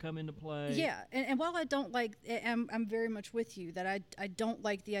aspects of it come into play. Yeah, and while I don't like, I'm very much with you that I don't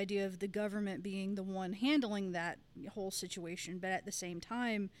like the idea of the government being the one handling that whole situation. But at the same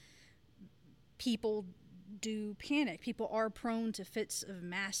time, people do panic. People are prone to fits of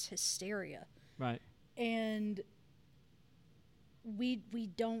mass hysteria. Right. And we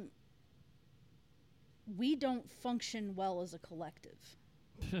don't function well as a collective.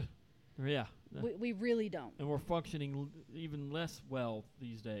 Yeah. We really don't. And we're functioning even less well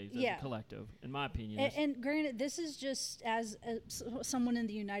these days as a collective, in my opinion. And granted, this is just as someone in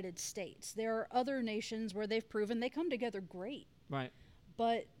the United States. There are other nations where they've proven they come together great. Right.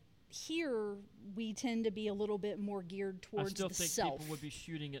 But here, we tend to be a little bit more geared towards the self. I still think people would be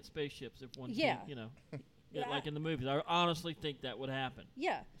shooting at spaceships if one yeah. like in the movies. I honestly think that would happen.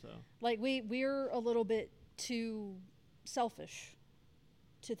 Yeah. So like we're a little bit too selfish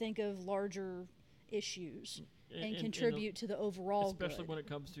to think of larger issues and contribute to the overall especially good. When it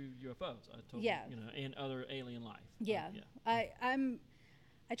comes to UFOs. And other alien life. Yeah. I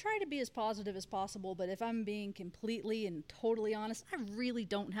try to be as positive as possible, but if I'm being completely and totally honest, I really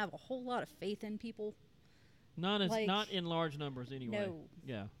don't have a whole lot of faith in people. Not in large numbers anyway. No.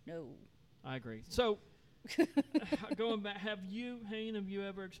 Yeah. No. I agree. So going back, have you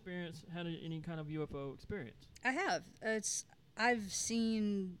ever had any kind of UFO experience? I have. I've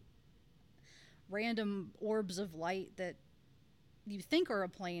seen random orbs of light that you think are a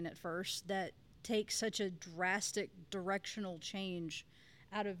plane at first that take such a drastic directional change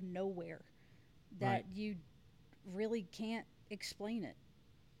out of nowhere that you really can't explain it.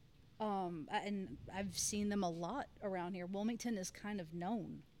 And I've seen them a lot around here. Wilmington is kind of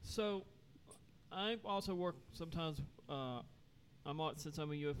known. So I also work sometimes. Since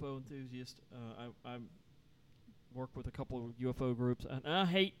I'm a UFO enthusiast, I work with a couple of UFO groups, and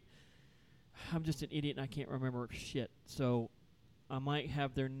I'm just an idiot and I can't remember shit. So I might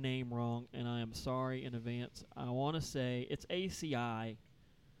have their name wrong, and I am sorry in advance. I want to say it's ACI.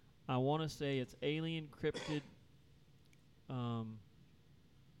 I want to say it's Alien Cryptoid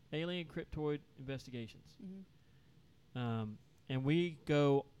Investigations. Mm-hmm. And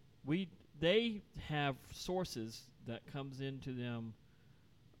they have sources that comes into them,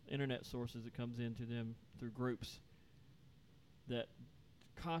 internet sources that comes into them through groups that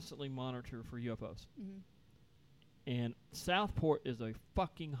constantly monitor for UFOs. Mm-hmm. And Southport is a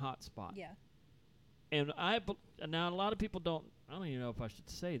fucking hot spot. Yeah. And now a lot of people don't. I don't even know if I should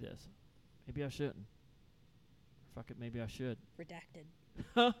say this. Maybe I shouldn't. Fuck it, maybe I should. Redacted.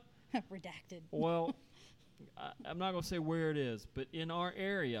 Redacted. Well, I'm not going to say where it is, but in our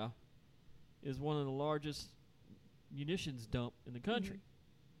area is one of the largest munitions dump in the country.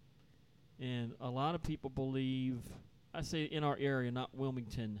 Mm-hmm. And a lot of people believe, I say in our area, not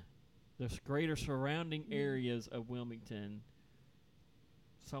Wilmington, the greater surrounding areas of Wilmington,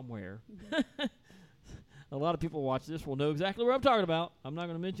 somewhere. Mm-hmm. a lot of people watch this will know exactly what I'm talking about. I'm not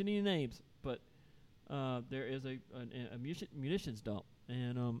going to mention any names, but there is a munitions dump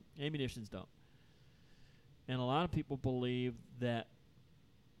and ammunitions dump. And a lot of people believe that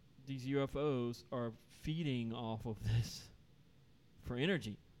these UFOs are feeding off of this for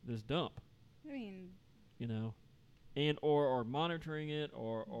energy, this dump. I mean, you know, and or monitoring it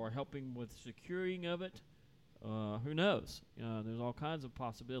or helping with securing of it. Who knows? There's all kinds of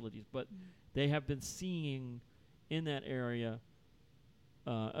possibilities, but they have been seeing in that area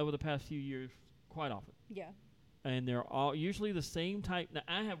over the past few years quite often. Yeah. And they're all usually the same type. Now,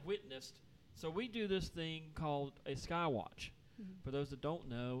 I have witnessed, so we do this thing called a sky watch. For those that don't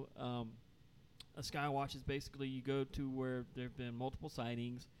know, a sky watch is basically you go to where there have been multiple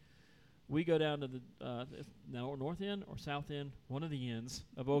sightings. We go down to the north end or south end, one of the ends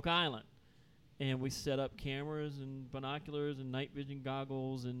of Oak Island, and we set up cameras and binoculars and night vision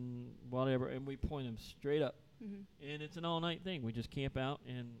goggles and whatever, and we point them straight up. And it's an all-night thing. We just camp out,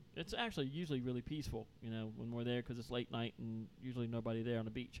 and it's actually usually really peaceful, when we're there because it's late night and usually nobody there on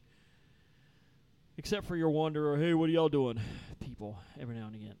the beach. Except for your wanderer, hey, what are y'all doing? People, every now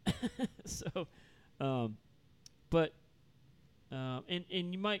and again. So, and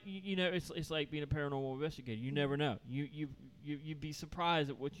you might, it's like being a paranormal investigator. You never know. You'd be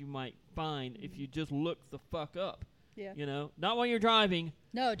surprised at what you might find if you just look the fuck up. Yeah. Not while you're driving.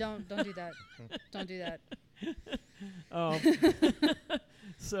 No, don't do that. Don't do that.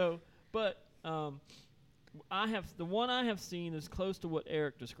 The one I have seen is close to what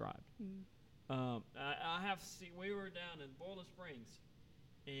Eric described. I have seen. We were down in Boiler Springs,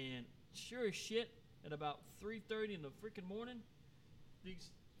 and sure as shit, at about 3:30 in the freaking morning,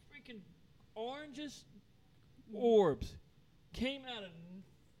 these freaking oranges orbs came out of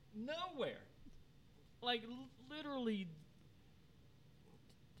nowhere. Like literally,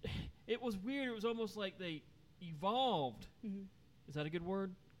 it was weird. It was almost like they evolved. Is that a good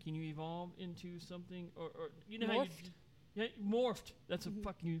word? Can you evolve into something, or morphed? How you morphed? That's a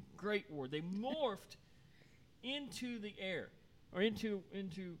fucking great word. They morphed into the air or into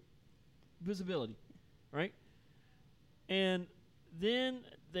visibility, right? And then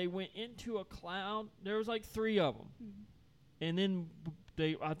they went into a cloud. There was like 3 of them, and then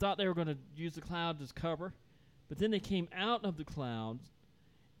I thought they were going to use the clouds as cover, but then they came out of the clouds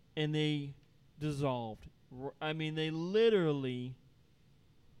and they dissolved. I mean, they literally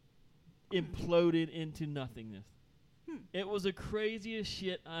imploded into nothingness. It was the craziest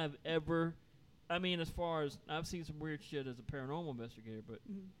shit I've ever. I mean, as far as I've seen some weird shit as a paranormal investigator, but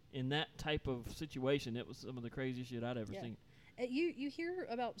in that type of situation, it was some of the craziest shit I'd ever seen. You hear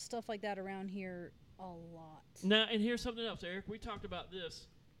about stuff like that around here a lot. Now, and here's something else, Eric. We talked about this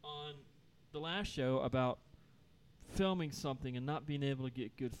on the last show about filming something and not being able to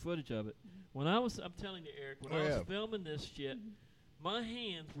get good footage of it. When I'm telling you, Eric, when I was filming this shit, my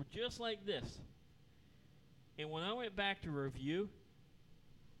hands were just like this. And when I went back to review,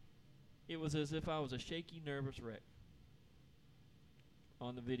 it was as if I was a shaky, nervous wreck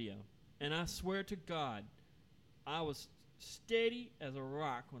on the video. And I swear to God, I was steady as a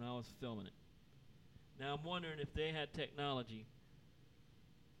rock when I was filming it. Now I'm wondering if they had technology.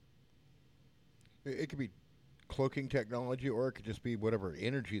 It could be cloaking technology, or it could just be whatever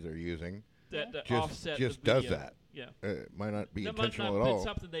energy they're using. That just offset just the does video. that. Yeah. It might not be That intentional might not at have all.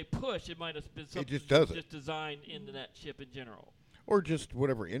 been something they push. It might have been something just does it. just designed into that chip in general. Or just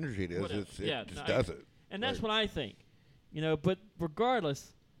whatever energy it is, Whatever. it just does it. And that's what I think. But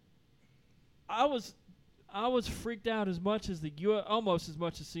regardless, I was freaked out as much as almost as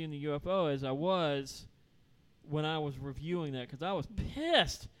much as seeing the UFO as I was when I was reviewing that, because I was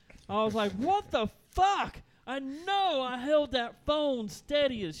pissed. I was like, what the fuck? I know I held that phone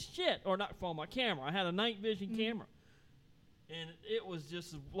steady as shit. Or not phone, my camera. I had a night vision camera. And it was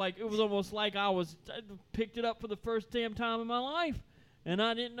just like, it was almost like I picked it up for the first damn time in my life. And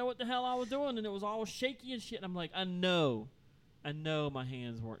I didn't know what the hell I was doing. And it was all shaky and shit. And I'm like, I know my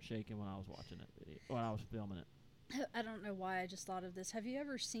hands weren't shaking when I was watching that video, when I was filming it. I don't know why I just thought of this. Have you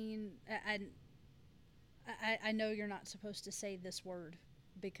ever seen, I know you're not supposed to say this word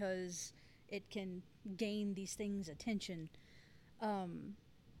because it can gain these things' attention. Have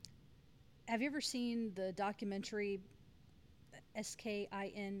you ever seen the documentary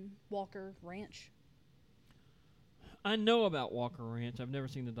SKIN Walker Ranch? I know about Walker Ranch. I've never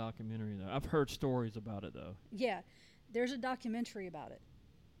seen the documentary, though. I've heard stories about it, though. Yeah. There's a documentary about it,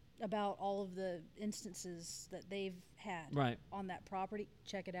 about all of the instances that they've had on that property.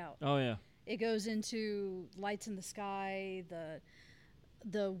 Check it out. Oh, yeah. It goes into lights in the sky,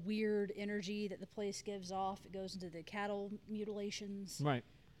 the weird energy that the place gives off. It goes into the cattle mutilations. Right.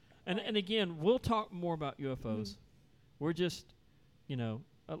 And again, we'll talk more about UFOs. We're just,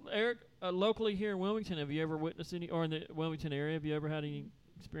 Eric, locally here in Wilmington, have you ever witnessed any, or in the Wilmington area, have you ever had any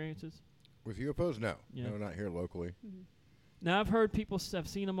experiences? With UFOs, no. Yeah. No, not here locally. Mm-hmm. Now, I've heard people have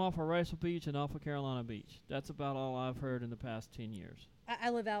seen them off of Riceville Beach and off of Carolina Beach. That's about all I've heard in the past 10 years. I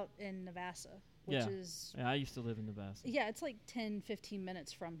live out in Navassa, which is... Yeah, I used to live in Navassa. Yeah, it's like 10, 15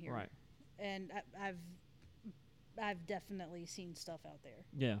 minutes from here. Right. And I've definitely seen stuff out there.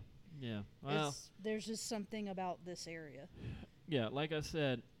 Yeah, yeah. Well, there's just something about this area. Yeah, like I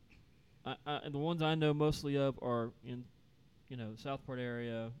said, the ones I know mostly of are in, Southport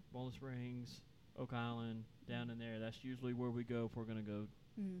area, Bowling Springs, Oak Island, down in there. That's usually where we go if we're going to go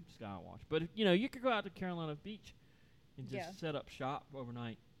skywatch. But, you could go out to Carolina Beach and just set up shop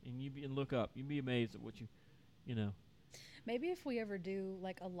overnight and look up. You'd be amazed at what you know. Maybe if we ever do,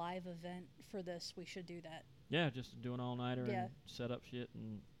 like, a live event for this, we should do that. Yeah, just do an all-nighter and set up shit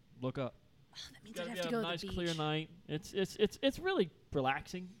and look up. Oh, that means I'd have to go to the beach. Nice clear night. It's really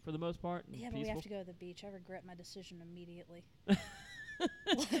relaxing for the most part. Yeah, but we have to go to the beach. I regret my decision immediately. You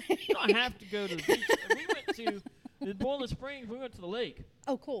don't have to go to the beach. We went to the Boiling Springs. We went to the lake.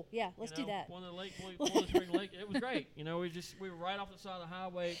 Oh, cool. Yeah, let's do that. One of the lake, Boiling Springs Lake. It was great. We were right off the side of the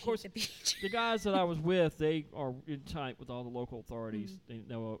highway. Of course, the guys that I was with, they are in tight with all the local authorities. They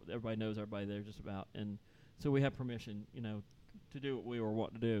know everybody knows everybody there just about, and so we have permission, to do what we were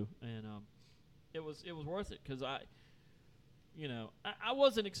wanting to do, and it was worth it because I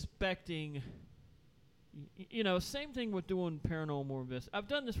wasn't expecting. Same thing with doing paranormal investigation. I've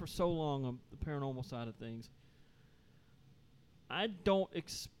done this for so long on the paranormal side of things. I don't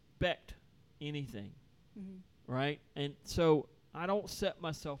expect anything, right? And so I don't set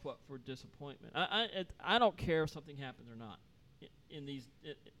myself up for disappointment. I don't care if something happens or not in these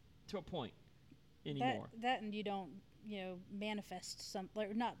to a point anymore. That and you don't manifest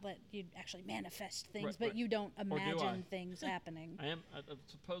not let you actually manifest things, but you don't imagine things happening. I am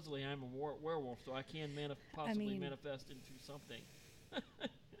supposedly I'm a werewolf, so I can possibly manifest into something.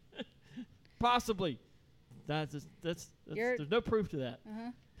 Possibly. That's there's no proof to that.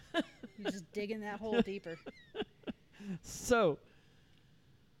 You're just digging that hole deeper. So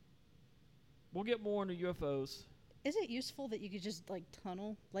we'll get more into UFOs. Is it useful that you could just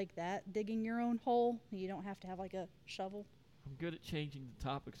tunnel like that, digging your own hole? You don't have to have a shovel. I'm good at changing the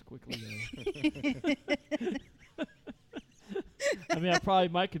topics quickly, though. I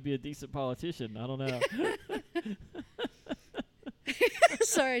probably could be a decent politician. I don't know.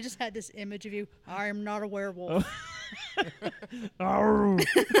 Sorry, I just had this image of you. I am not a werewolf. Oh.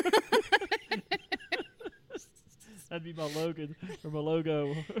 That'd be my slogan or my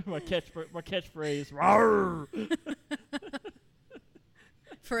logo, my catchphrase. Rawr!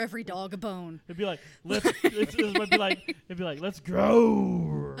 For every dog, a bone. It'd be like, let's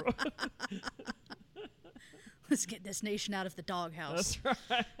go. Let's get this nation out of the doghouse. That's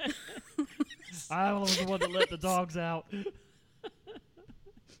right. I was the one that let the dogs out.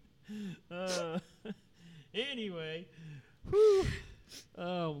 Anyway, whew.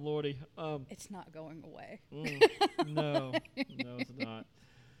 Oh Lordy, it's not going away. No, it's not.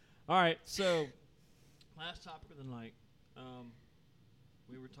 All right, so last topic of the night.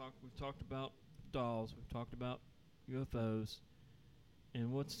 We've talked about dolls. We've talked about UFOs,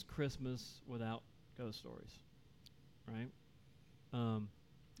 and what's Christmas without ghost stories, right?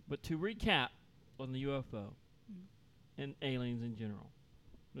 But to recap on the UFO and aliens in general,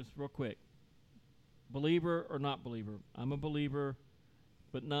 just real quick. Believer or not believer? I'm a believer,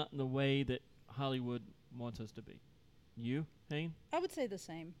 but not in the way that Hollywood wants us to be. You, Hayne? I would say the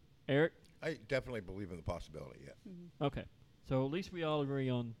same. Eric? I definitely believe in the possibility, yeah. Mm-hmm. Okay. So at least we all agree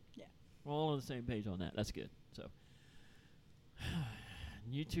on... Yeah. We're all on the same page on that. That's good. So,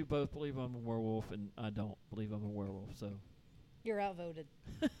 you two both believe I'm a werewolf, and I don't believe I'm a werewolf, so... You're outvoted.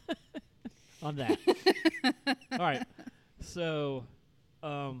 On that. All right. So,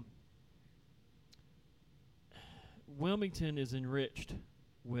 Wilmington is enriched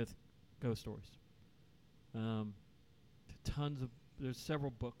with ghost stories. There's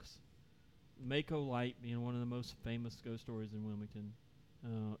several books. Mako Light being one of the most famous ghost stories in Wilmington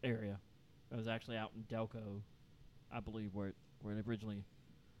area. It was actually out in Delco, I believe, where it originally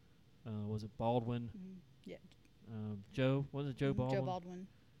was it Baldwin? Yeah. Joe Baldwin? Joe Baldwin.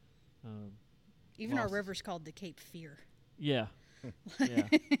 Even our river's called the Cape Fear. Yeah. Yeah.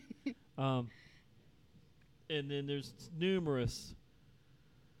 And then there's numerous.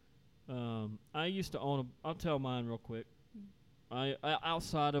 I used to own I'll tell mine real quick. I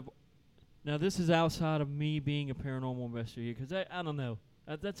outside of. Now this is outside of me being a paranormal investigator because I don't know.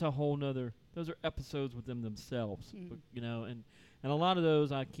 That's a whole nother. Those are episodes within themselves, but, and And a lot of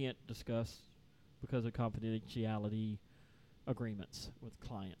those I can't discuss because of confidentiality agreements with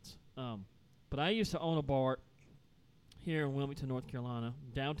clients. But I used to own a bar here in Wilmington, North Carolina,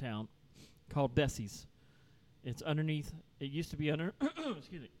 downtown, called Bessie's. It's underneath. It used to be under.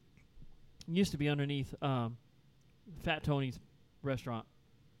 Excuse me. It used to be underneath Fat Tony's restaurant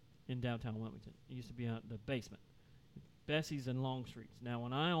in downtown Wilmington. It used to be the basement. Bessie's and Longstreet's. Now,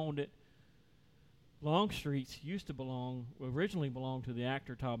 when I owned it, Longstreet's originally belonged to the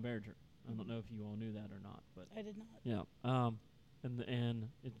actor Tom Berenger. I don't know if you all knew that or not, but I did not. yeah. And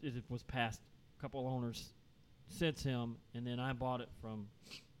it was past a couple owners since him, and then I bought it from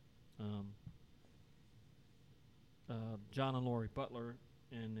John and Lori Butler,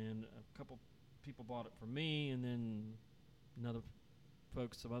 and then a couple people bought it from me, and then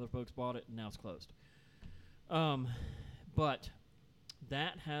some other folks bought it, and now it's closed. But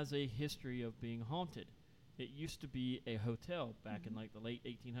that has a history of being haunted. It used to be a hotel back in like the late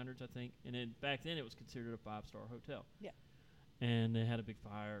 1800s, I think, and back then it was considered a 5-star hotel. Yeah. And they had a big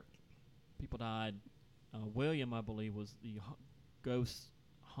fire. People died. William, I believe, was the ghost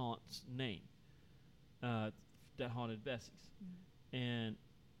haunt's name that haunted Bessie's. And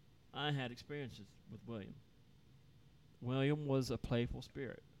I had experiences with William. William was a playful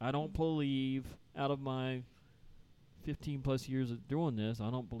spirit. I don't believe, out of my 15 plus years of doing this, I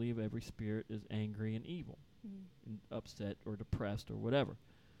don't believe every spirit is angry and evil, and upset or depressed or whatever.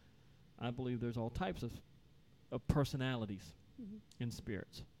 I believe there's all types of personalities in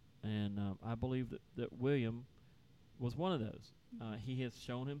spirits. And I believe that William was one of those. He has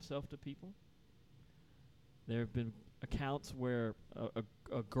shown himself to people. There have been accounts where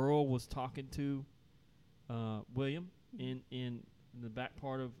a girl was talking to William in the back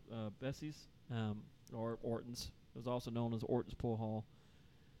part of Bessie's or Orton's. It was also known as Orton's Pool Hall.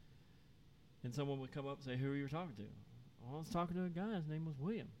 And someone would come up and say, "Who are you talking to?" Well, I was talking to a guy. His name was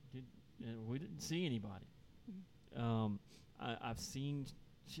William. And we didn't see anybody. I've seen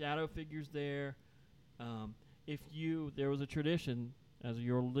shadow figures there. There was a tradition as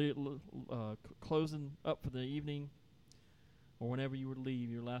you're closing up for the evening, or whenever you would leave,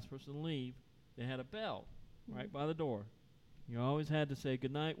 your last person to leave, they had a bell right by the door. You always had to say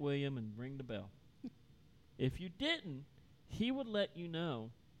 "Good night, William," and ring the bell. If you didn't, he would let you know,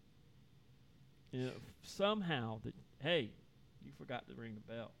 somehow that, hey, you forgot to ring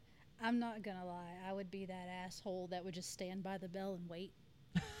the bell. I'm not going to lie. I would be that asshole that would just stand by the bell and wait.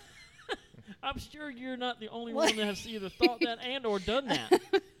 I'm sure you're not the only one that has either thought that and or done that.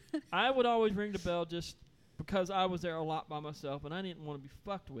 I would always ring the bell just because I was there a lot by myself, and I didn't want to be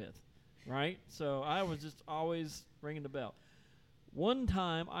fucked with, right? So I was just always ringing the bell. One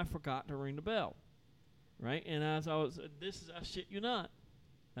time, I forgot to ring the bell, right? And as I was, I shit you not,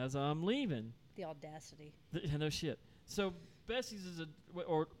 as I'm leaving. The audacity. No shit. So Bessie's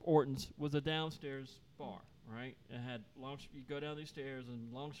or Orton's was a downstairs bar, right? It had you go down these stairs,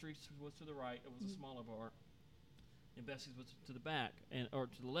 and Longstreet was to the right. It was a smaller bar, and Bessie's was to the back or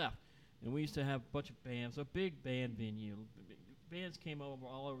to the left. And we used to have a bunch of bands, a big band venue. Bands came over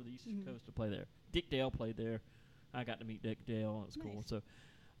all over the East Coast to play there. Dick Dale played there. I got to meet Dick Dale. It was cool. So,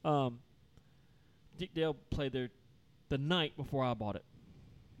 Dick Dale played there the night before I bought it.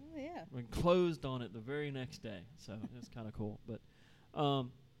 Oh yeah. We closed on it the very next day, so it's kind of cool. But,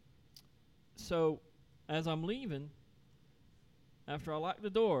 so as I'm leaving, after I lock the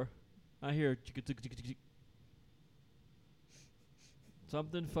door, I hear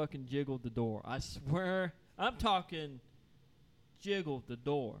something fucking jiggled the door. I swear, I'm talking jiggled the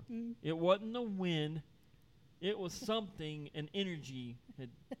door. It wasn't the wind. It was something, an energy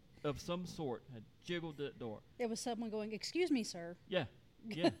of some sort had jiggled that door. It was someone going, "Excuse me, sir." Yeah.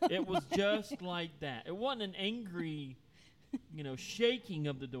 It was just like that. It wasn't an angry, shaking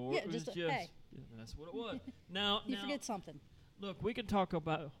of the door. Yeah, it was just yeah, that's what it was. Now, you forget something. Look, we can talk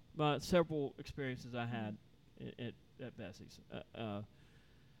about several experiences I had at Bessie's.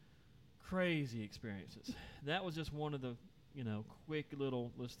 Crazy experiences. That was just one of the, quick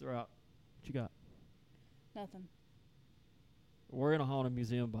little. Let's throw out. What you got? Nothing. We're in a haunted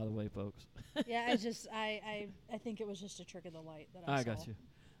museum, by the way, folks. Yeah, I think it was just a trick of the light that I saw. got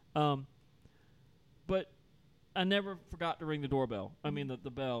you. But I never forgot to ring the doorbell. I mean,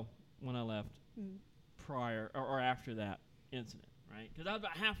 the bell when I left prior or after that incident, right? Because I was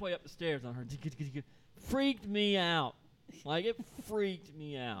about halfway up the stairs and I heard freaked me out. Like, it freaked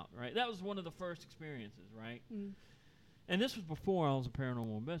me out, right? That was one of the first experiences, right? And this was before I was a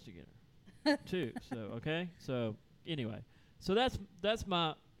paranormal investigator, too. So, okay? So, anyway. So that's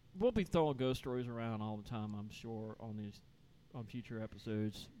my. We'll be throwing ghost stories around all the time, I'm sure, on future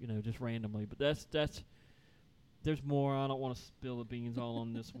episodes, just randomly. But there's more. I don't want to spill the beans all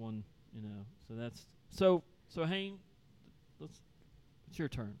on this one, you know. So that's so Hayne, it's your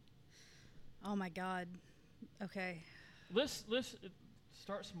turn. Oh my God. Okay. Let's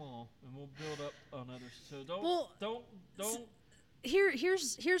start small and we'll build up on others. So don't.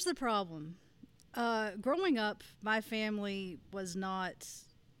 Here's the problem. Growing up, my family was not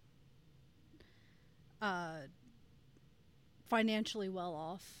financially well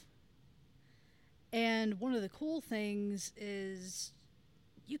off. And one of the cool things is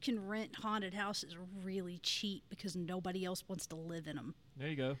you can rent haunted houses really cheap because nobody else wants to live in them. There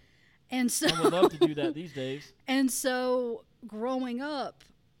you go. And so I would love to do that these days. And so growing up,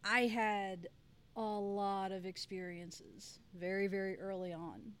 I had a lot of experiences very, very early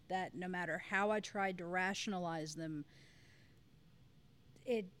on that no matter how I tried to rationalize them,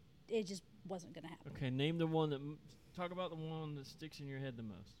 it just wasn't going to happen. Okay, name the one that talk about the one that sticks in your head the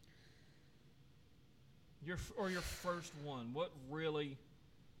most. Your first one. What really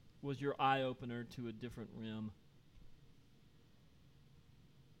was your eye opener to a different realm?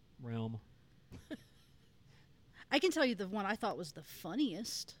 I can tell you the one I thought was the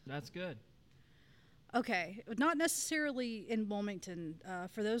funniest. That's good. Okay, not necessarily in Wilmington.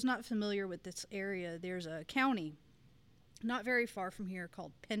 For those not familiar with this area, there's a county not very far from here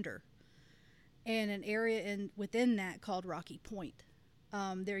called Pender, and an area within that called Rocky Point.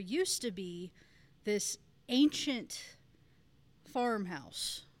 There used to be this ancient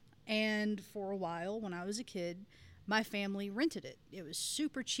farmhouse, and for a while when I was a kid, my family rented it. It was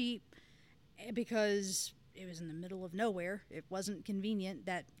super cheap because it was in the middle of nowhere. It wasn't convenient.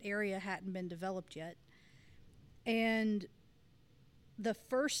 That area hadn't been developed yet. And the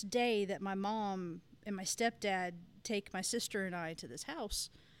first day that my mom and my stepdad take my sister and I to this house,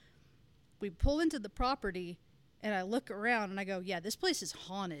 we pull into the property and I look around and I go, yeah, this place is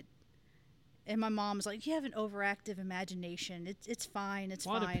haunted. And my mom's like, you have an overactive imagination. It's fine. It's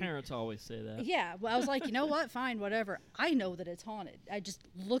fine. Why do parents always say that? Yeah. Well, I was like, you know what? Fine, whatever. I know that it's haunted. I just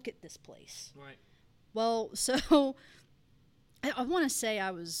look at this place. Right. Well, so I want to say I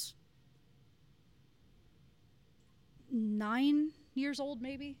was 9 years old,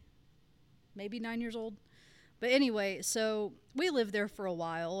 maybe 9 years old. But anyway, so we lived there for a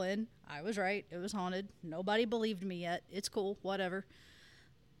while, and I was right. It was haunted. Nobody believed me yet. It's cool. Whatever.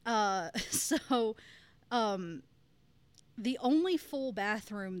 The only full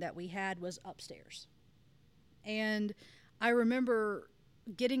bathroom that we had was upstairs. And I remember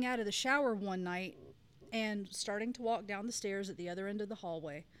getting out of the shower one night and starting to walk down the stairs at the other end of the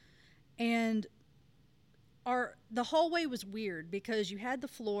hallway. And the hallway was weird because you had the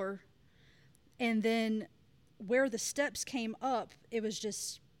floor, and then where the steps came up, it was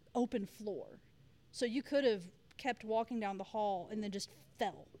just open floor. So you could have kept walking down the hall and then just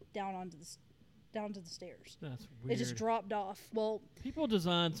fell down to the stairs. That's weird. It just dropped off. Well, people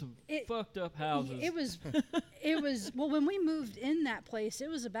designed some fucked up houses. It was well, when we moved in that place, it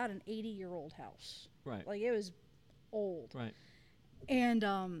was about an 80-year-old house. Right. Like, it was old. Right. And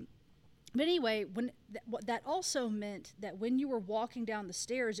but anyway, what that also meant that when you were walking down the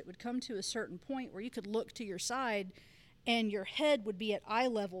stairs, it would come to a certain point where you could look to your side and your head would be at eye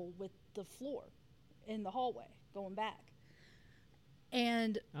level with the floor in the hallway going back.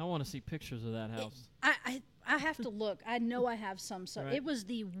 And I want to see pictures of that house. I have to look. I know I have some. So right. It was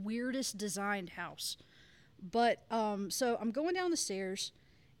the weirdest designed house. But so I'm going down the stairs,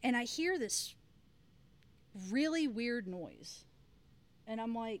 and I hear this really weird noise, and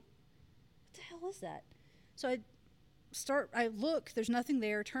I'm like, "What the hell is that?" So I look. There's nothing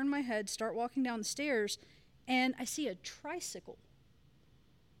there. Turn my head. Start walking down the stairs, and I see a tricycle.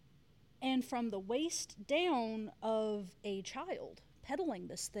 And from the waist down of a child pedaling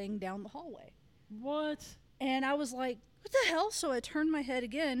this thing down the hallway. What? And I was like, what the hell? So I turned my head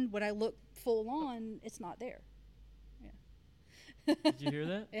again. When I look full on, it's not there. Yeah. Did you hear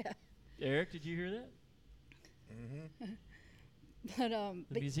that? Yeah. Eric, did you hear that? Mm-hmm. But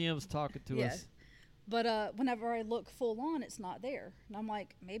the museum's talking to us. But whenever I look full on, it's not there. And I'm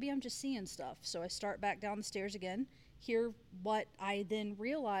like, maybe I'm just seeing stuff. So I start back down the stairs again. Hear what I then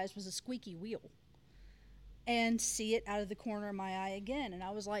realized was a squeaky wheel. And see it out of the corner of my eye again. And I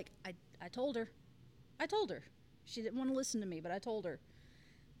was like, I told her. She didn't want to listen to me, but I told her.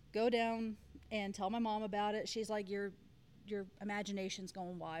 Go down and tell my mom about it. She's like, your imagination's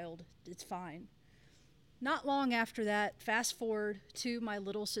going wild. It's fine. Not long after that, fast forward to my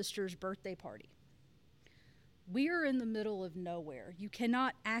little sister's birthday party. We are in the middle of nowhere. You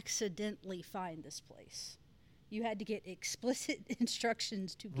cannot accidentally find this place. You had to get explicit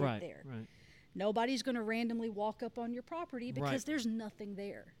instructions to get there. Right. Nobody's going to randomly walk up on your property because there's nothing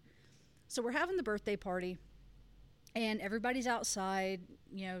there. So we're having the birthday party, And everybody's outside,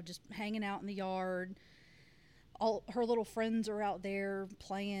 just hanging out in the yard. All her little friends are out there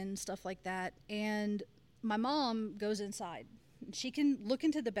playing, stuff like that. And my mom goes inside. She can look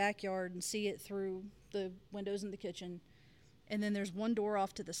into the backyard and see it through the windows in the kitchen. And then there's one door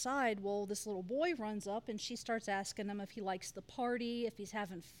off to the side. Well, this little boy runs up and she starts asking him if he likes the party, if he's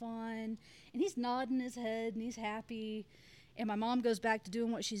having fun. And he's nodding his head and he's happy. And my mom goes back to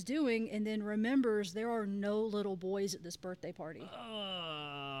doing what she's doing and then remembers there are no little boys at this birthday party.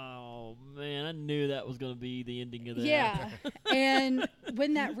 Oh, man, I knew that was going to be the ending of that. Yeah. And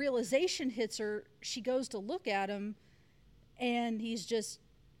when that realization hits her, she goes to look at him, and he's just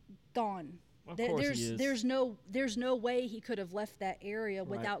gone. Of course he is. There's no way he could have left that area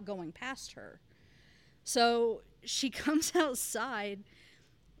without going past her. So she comes outside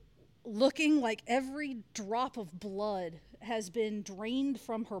looking like every drop of blood has been drained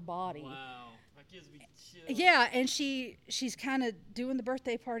from her body. Wow. That gives me chills. Yeah, and she's kind of doing the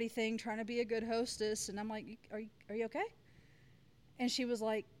birthday party thing, trying to be a good hostess, and I'm like, are you okay? And she was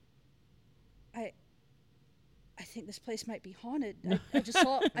like, I think this place might be haunted. I just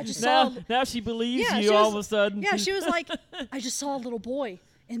saw now she believes Yeah, you she was- all of a sudden. Yeah, she was like, I just saw a little boy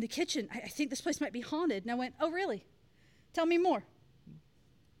in the kitchen. I think this place might be haunted. And I went, oh, really? Tell me more.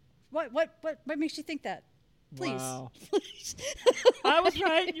 What makes you think that? Please. Wow. Please. I was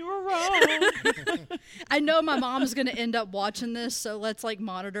right. You were wrong. I know my mom's going to end up watching this, so let's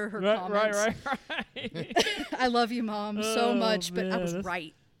monitor her comments. Right. I love you, Mom, so Oh, much, but I man, was that's-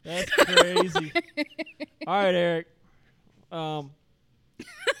 right. That's crazy. All right, Eric.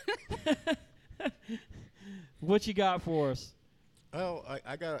 What you got for us? Oh,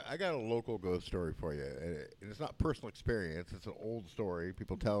 I got a local ghost story for you, and it's not personal experience. It's an old story.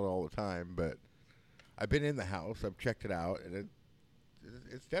 People tell it all the time, but I've been in the house. I've checked it out, and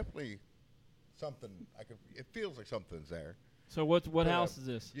it's definitely something. It feels like something's there. So what house is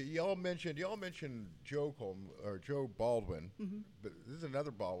this? Y'all mentioned Joe Joe Baldwin, but this is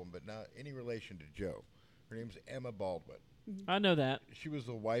another Baldwin, but not any relation to Joe. Her name's Emma Baldwin. I know that. She was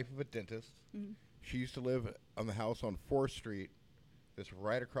the wife of a dentist. She used to live on the house on 4th Street. That's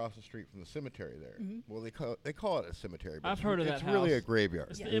right across the street from the cemetery there. Well, they call it a cemetery, but I've heard of that It's really house. a graveyard.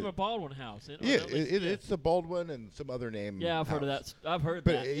 It's the Emma Baldwin house. It's the Baldwin and some other name. Yeah, I've heard of house. that. I've heard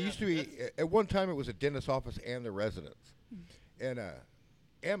But that. it used to be, at one time, it was a dentist's office and the residence. And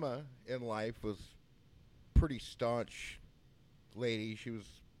Emma, in life, was pretty staunch lady. She was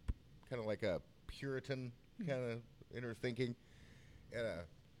kind of like a Puritan kind of in her thinking. And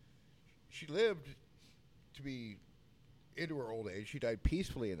she lived to be into her old age. She died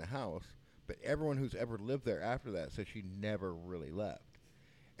peacefully in the house, but everyone who's ever lived there after that said she never really left.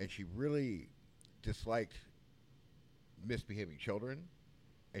 And she really disliked misbehaving children,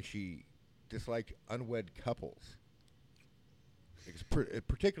 and she disliked unwed couples,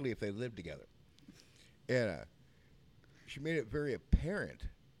 particularly if they lived together. And she made it very apparent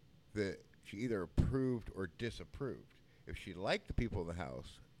that she either approved or disapproved. If she liked the people in the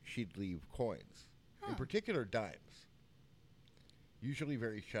house, she'd leave coins, in particular dimes. Usually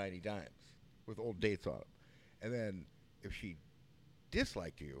very shiny dimes with old dates on them. And then if she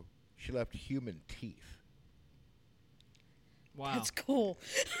disliked you, she left human teeth. Wow. That's cool.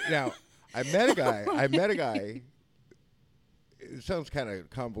 Now, I met a guy. It sounds kind of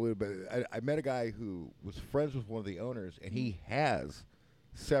convoluted, but I met a guy who was friends with one of the owners, and he has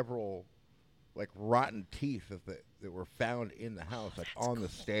several rotten teeth that were found in the house, on the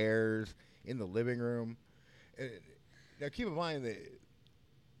stairs, in the living room. Now, keep in mind that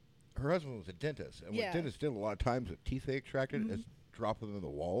her husband was a dentist, and what dentists did a lot of times with teeth they extracted is drop them in the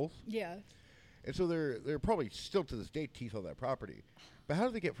walls. Yeah. And so there are probably still to this day teeth on that property. But how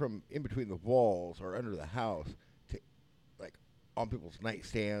do they get from in between the walls or under the house to on people's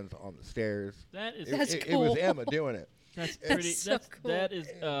nightstands, on the stairs? That's It cool. was Emma doing it. That's pretty. so cool. That is.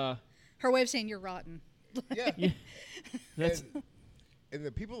 Her way of saying you're rotten. Yeah. That's And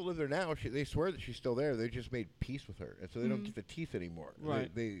the people that live there now, they swear that she's still there. They just made peace with her, and so they don't get the teeth anymore.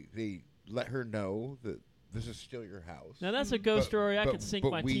 Right. They let her know that this is still your house. now that's a ghost story I could sink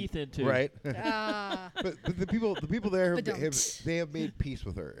my teeth into. Right. Ah. But the people there But don't. have made peace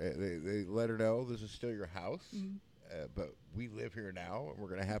with her. They let her know this is still your house, but we live here now, and we're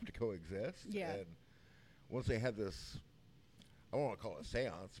going to have to coexist. Yeah. And once they had this, I don't want to call it a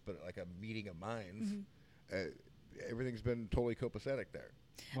seance, but like a meeting of minds, everything's been totally copacetic there.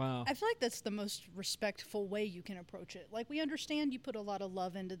 Wow. I feel like that's the most respectful way you can approach it. We understand you put a lot of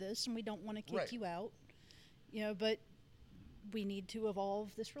love into this, and we don't want to kick Right. you out, but we need to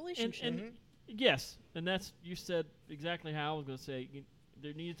evolve this relationship. And yes, and that's you said exactly how I was going to say.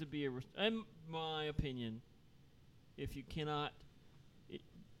 There needs to be in my opinion, if you cannot,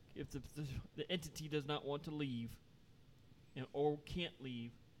 if the entity does not want to leave, or can't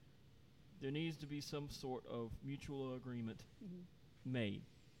leave, there needs to be some sort of mutual agreement made,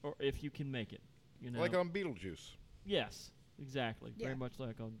 or if you can make it, Like on Beetlejuice. Yes, exactly. Yeah. Very much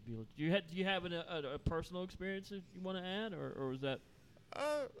like on Beetlejuice. Do you have a personal experience that you want to add, or is that?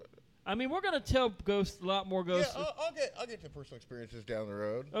 I mean, we're gonna tell ghosts a lot more ghosts. Yeah, I'll get to personal experiences down the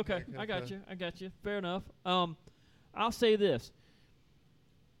road. Okay, I got you. Fair enough. I'll say this.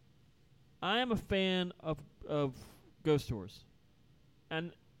 I am a fan of ghost tours,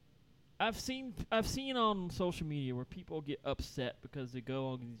 and I've seen on social media where people get upset because they go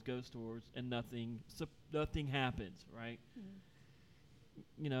on these ghost tours and nothing happens, right?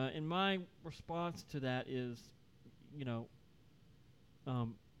 And my response to that is,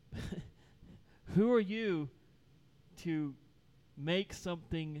 who are you to make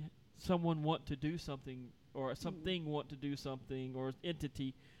someone want to do something, or something want to do something, or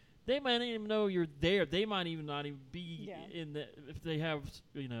entity? They might not even know you're there. They might even not even be in the, if they have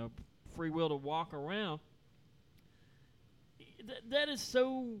free will to walk around. That is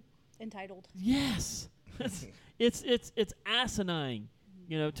so entitled. Yes, it's asinine,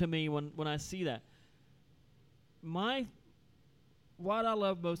 to me when I see that. What I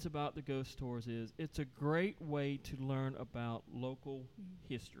love most about the ghost tours is it's a great way to learn about local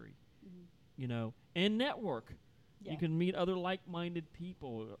history, and network. Yeah. You can meet other like-minded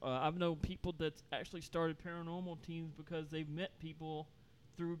people. I've known people that actually started paranormal teams because they've met people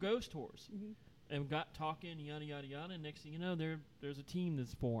through ghost tours and got talking, yada, yada, yada, and next thing you know, there's a team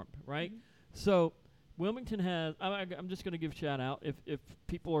that's formed, right? So Wilmington has, I'm just going to give a shout-out. If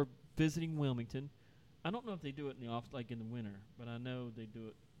people are visiting Wilmington, I don't know if they do it in the off, like in the winter, but I know they do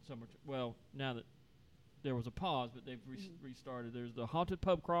it summer. Well, now that there was a pause, but they've restarted. There's the Haunted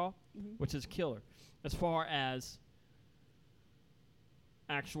Pub Crawl, which is killer as far as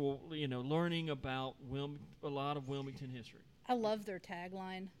actual, learning about a lot of Wilmington history. I love their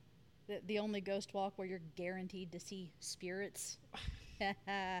tagline, the only ghost walk where you're guaranteed to see spirits.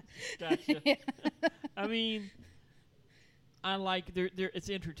 Gotcha. I mean, I like it's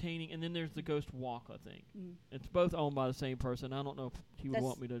entertaining, and then there's the ghost walk. I think it's both owned by the same person. I don't know if he would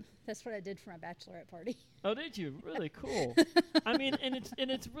want me to. That's what I did for my bachelorette party. Oh, did you? Really cool. I mean, and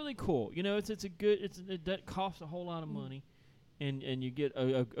it's really cool. It doesn't cost a whole lot of money, and you get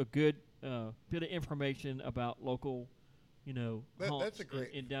a good bit of information about local. Haunts that's a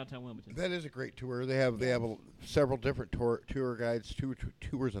great in downtown Wilmington. That is a great tour. They have several different tour guides, two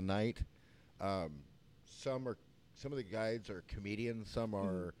tours a night. Some of the guides are comedians, some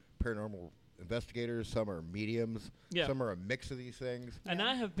are paranormal investigators, some are mediums, some are a mix of these things. And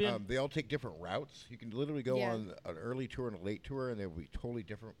I have been. They all take different routes. You can literally go on an early tour and a late tour, and they will be totally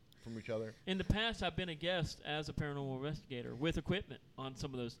different from each other. In the past, I've been a guest as a paranormal investigator with equipment on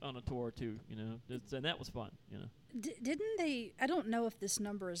some of those on a tour or two. And that was fun. Didn't they? I don't know if this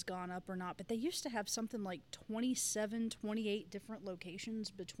number has gone up or not, but they used to have something like 27, 28 different locations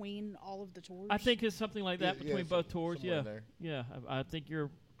between all of the tours. I think it's something like that between both tours. Yeah. I think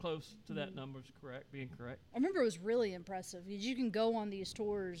you're close to that number. Is being correct. I remember it was really impressive. You can go on these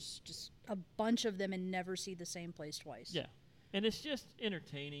tours, just a bunch of them, and never see the same place twice. Yeah, and it's just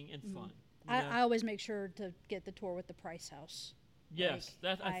entertaining and fun. I always make sure to get the tour with the Price House. Yes,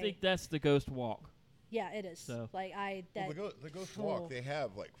 I think that's the ghost walk. Yeah, it is. So. The Ghost Walk, they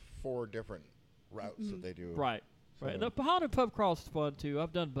have like 4 different routes that they do. Right. So. Right. The Haunted Pub Crawl is fun too.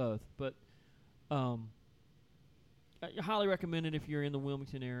 I've done both, but I highly recommend it if you're in the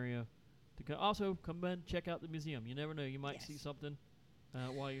Wilmington area. Also, come by and check out the museum. You never know, you might see something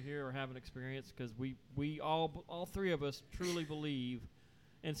while you're here or have an experience, because we all three of us truly believe,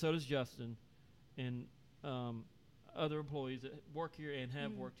 and so does Justin, and other employees that work here and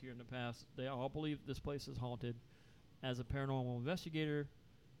have worked here in the past. They all believe this place is haunted. As a paranormal investigator,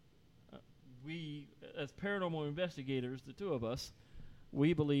 we, as paranormal investigators, the two of us,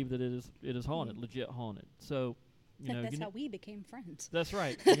 we believe that it is haunted, legit haunted. So, that's how we became friends. That's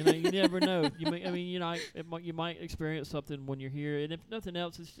right. You never know. You might experience something when you're here, and if nothing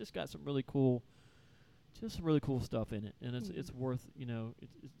else, it's just got some really cool stuff in it, and it's worth.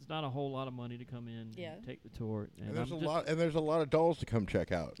 It's not a whole lot of money to come in and take the tour. And there's a lot of dolls to come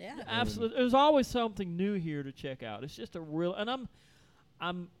check out. Yeah, absolutely. There's always something new here to check out. It's just a real, and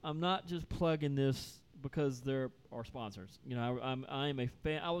I'm not just plugging this because they're our sponsors. I am a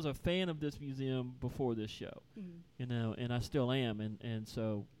fan. I was a fan of this museum before this show, and I still am, and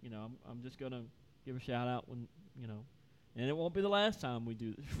so I'm just gonna give a shout out when and it won't be the last time we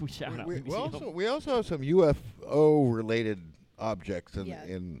do this. We shout out. We also have some UFO related objects in Yeah.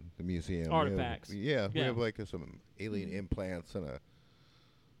 in the museum. Artifacts. We have Yeah. like some alien implants and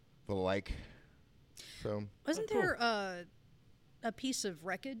the like. So. Wasn't cool. there a piece of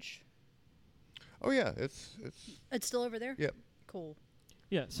wreckage? Oh yeah, it's. It's still over there? Yep. Cool.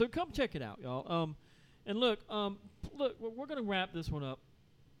 Yeah, so come check it out, y'all. And look, we're going to wrap this one up.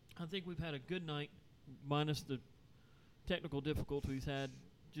 I think we've had a good night, minus the technical difficulties we've had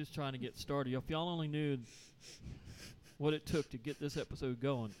just trying to get started. If y'all only knew what it took to get this episode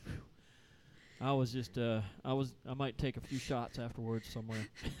going, I was just, I might take a few shots afterwards somewhere.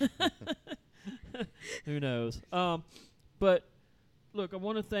 Who knows? But look, I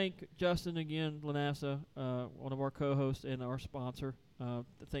want to thank Justin again, Lanassa, one of our co-hosts and our sponsor. To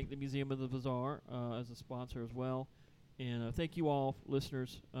thank the Museum of the Bazaar as a sponsor as well, and thank you all,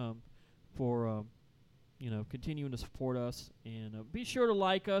 listeners, for continuing to support us. And be sure to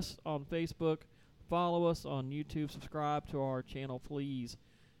like us on Facebook, follow us on YouTube, subscribe to our channel, please,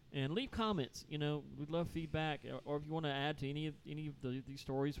 and leave comments. We'd love feedback, or if you want to add to any of these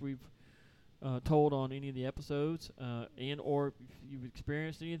stories we've told on any of the episodes, and or if you've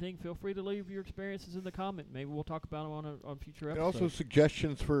experienced anything, feel free to leave your experiences in the comment. Maybe we'll talk about them on future And episodes. also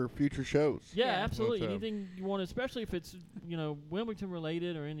suggestions for future shows. Yeah, Yeah. absolutely. So- Anything you want, especially if it's Wilmington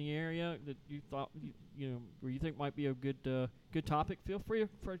related or in the area that you thought where you think might be a good topic. Feel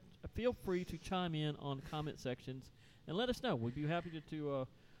free to chime in on the comment sections and let us know. We'd be happy to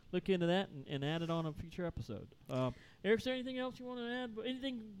look into that and add it on a future episode. Eric, is there anything else you want to add?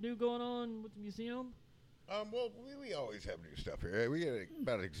 Anything new going on with the museum? Well, we always have new stuff here. We get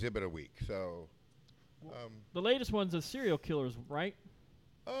about an exhibit a week, so. The latest one's the serial killers, right?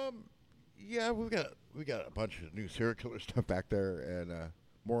 Yeah, we got a bunch of new serial killer stuff back there, and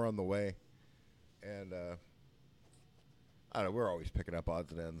more on the way. And I don't know. We're always picking up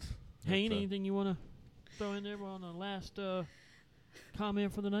odds and ends. Hayne, That's, anything you want to throw in there on the last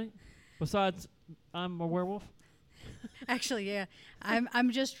comment for the night? Besides, I'm a werewolf. Actually, yeah.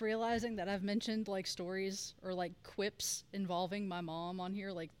 I'm just realizing that I've mentioned like stories or like quips involving my mom on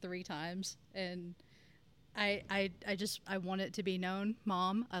here like 3 times, and I want it to be known,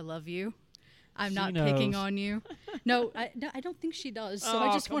 Mom, I love you. I'm She not knows. picking on you. No, I don't think she does. So Oh,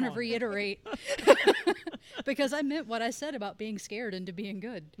 I just come want to on. reiterate because I meant what I said about being scared into being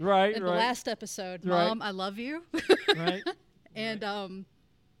good Right, in right. the last episode. Right. Mom, I love you, Right. and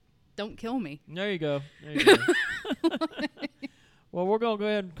don't kill me. There you go. Well, we're going to go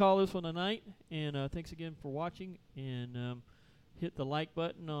ahead and call this one a night. And thanks again for watching. And hit the like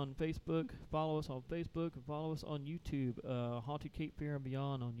button on Facebook. Follow us on Facebook. And follow us on YouTube. Haunted Cape Fear and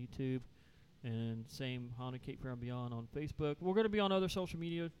Beyond on YouTube. And same Haunted Cape Fear and Beyond on Facebook. We're going to be on other social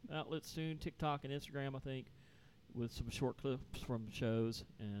media outlets soon. TikTok and Instagram, I think, with some short clips from shows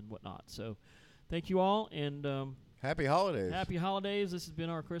and whatnot. So thank you all. And happy holidays. happy holidays. This has been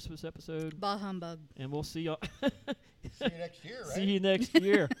our Christmas episode. Bah humbug. And we'll see y'all. See you next year, right? See you next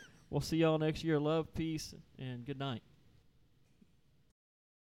year. We'll see y'all next year. Love, peace, and good night.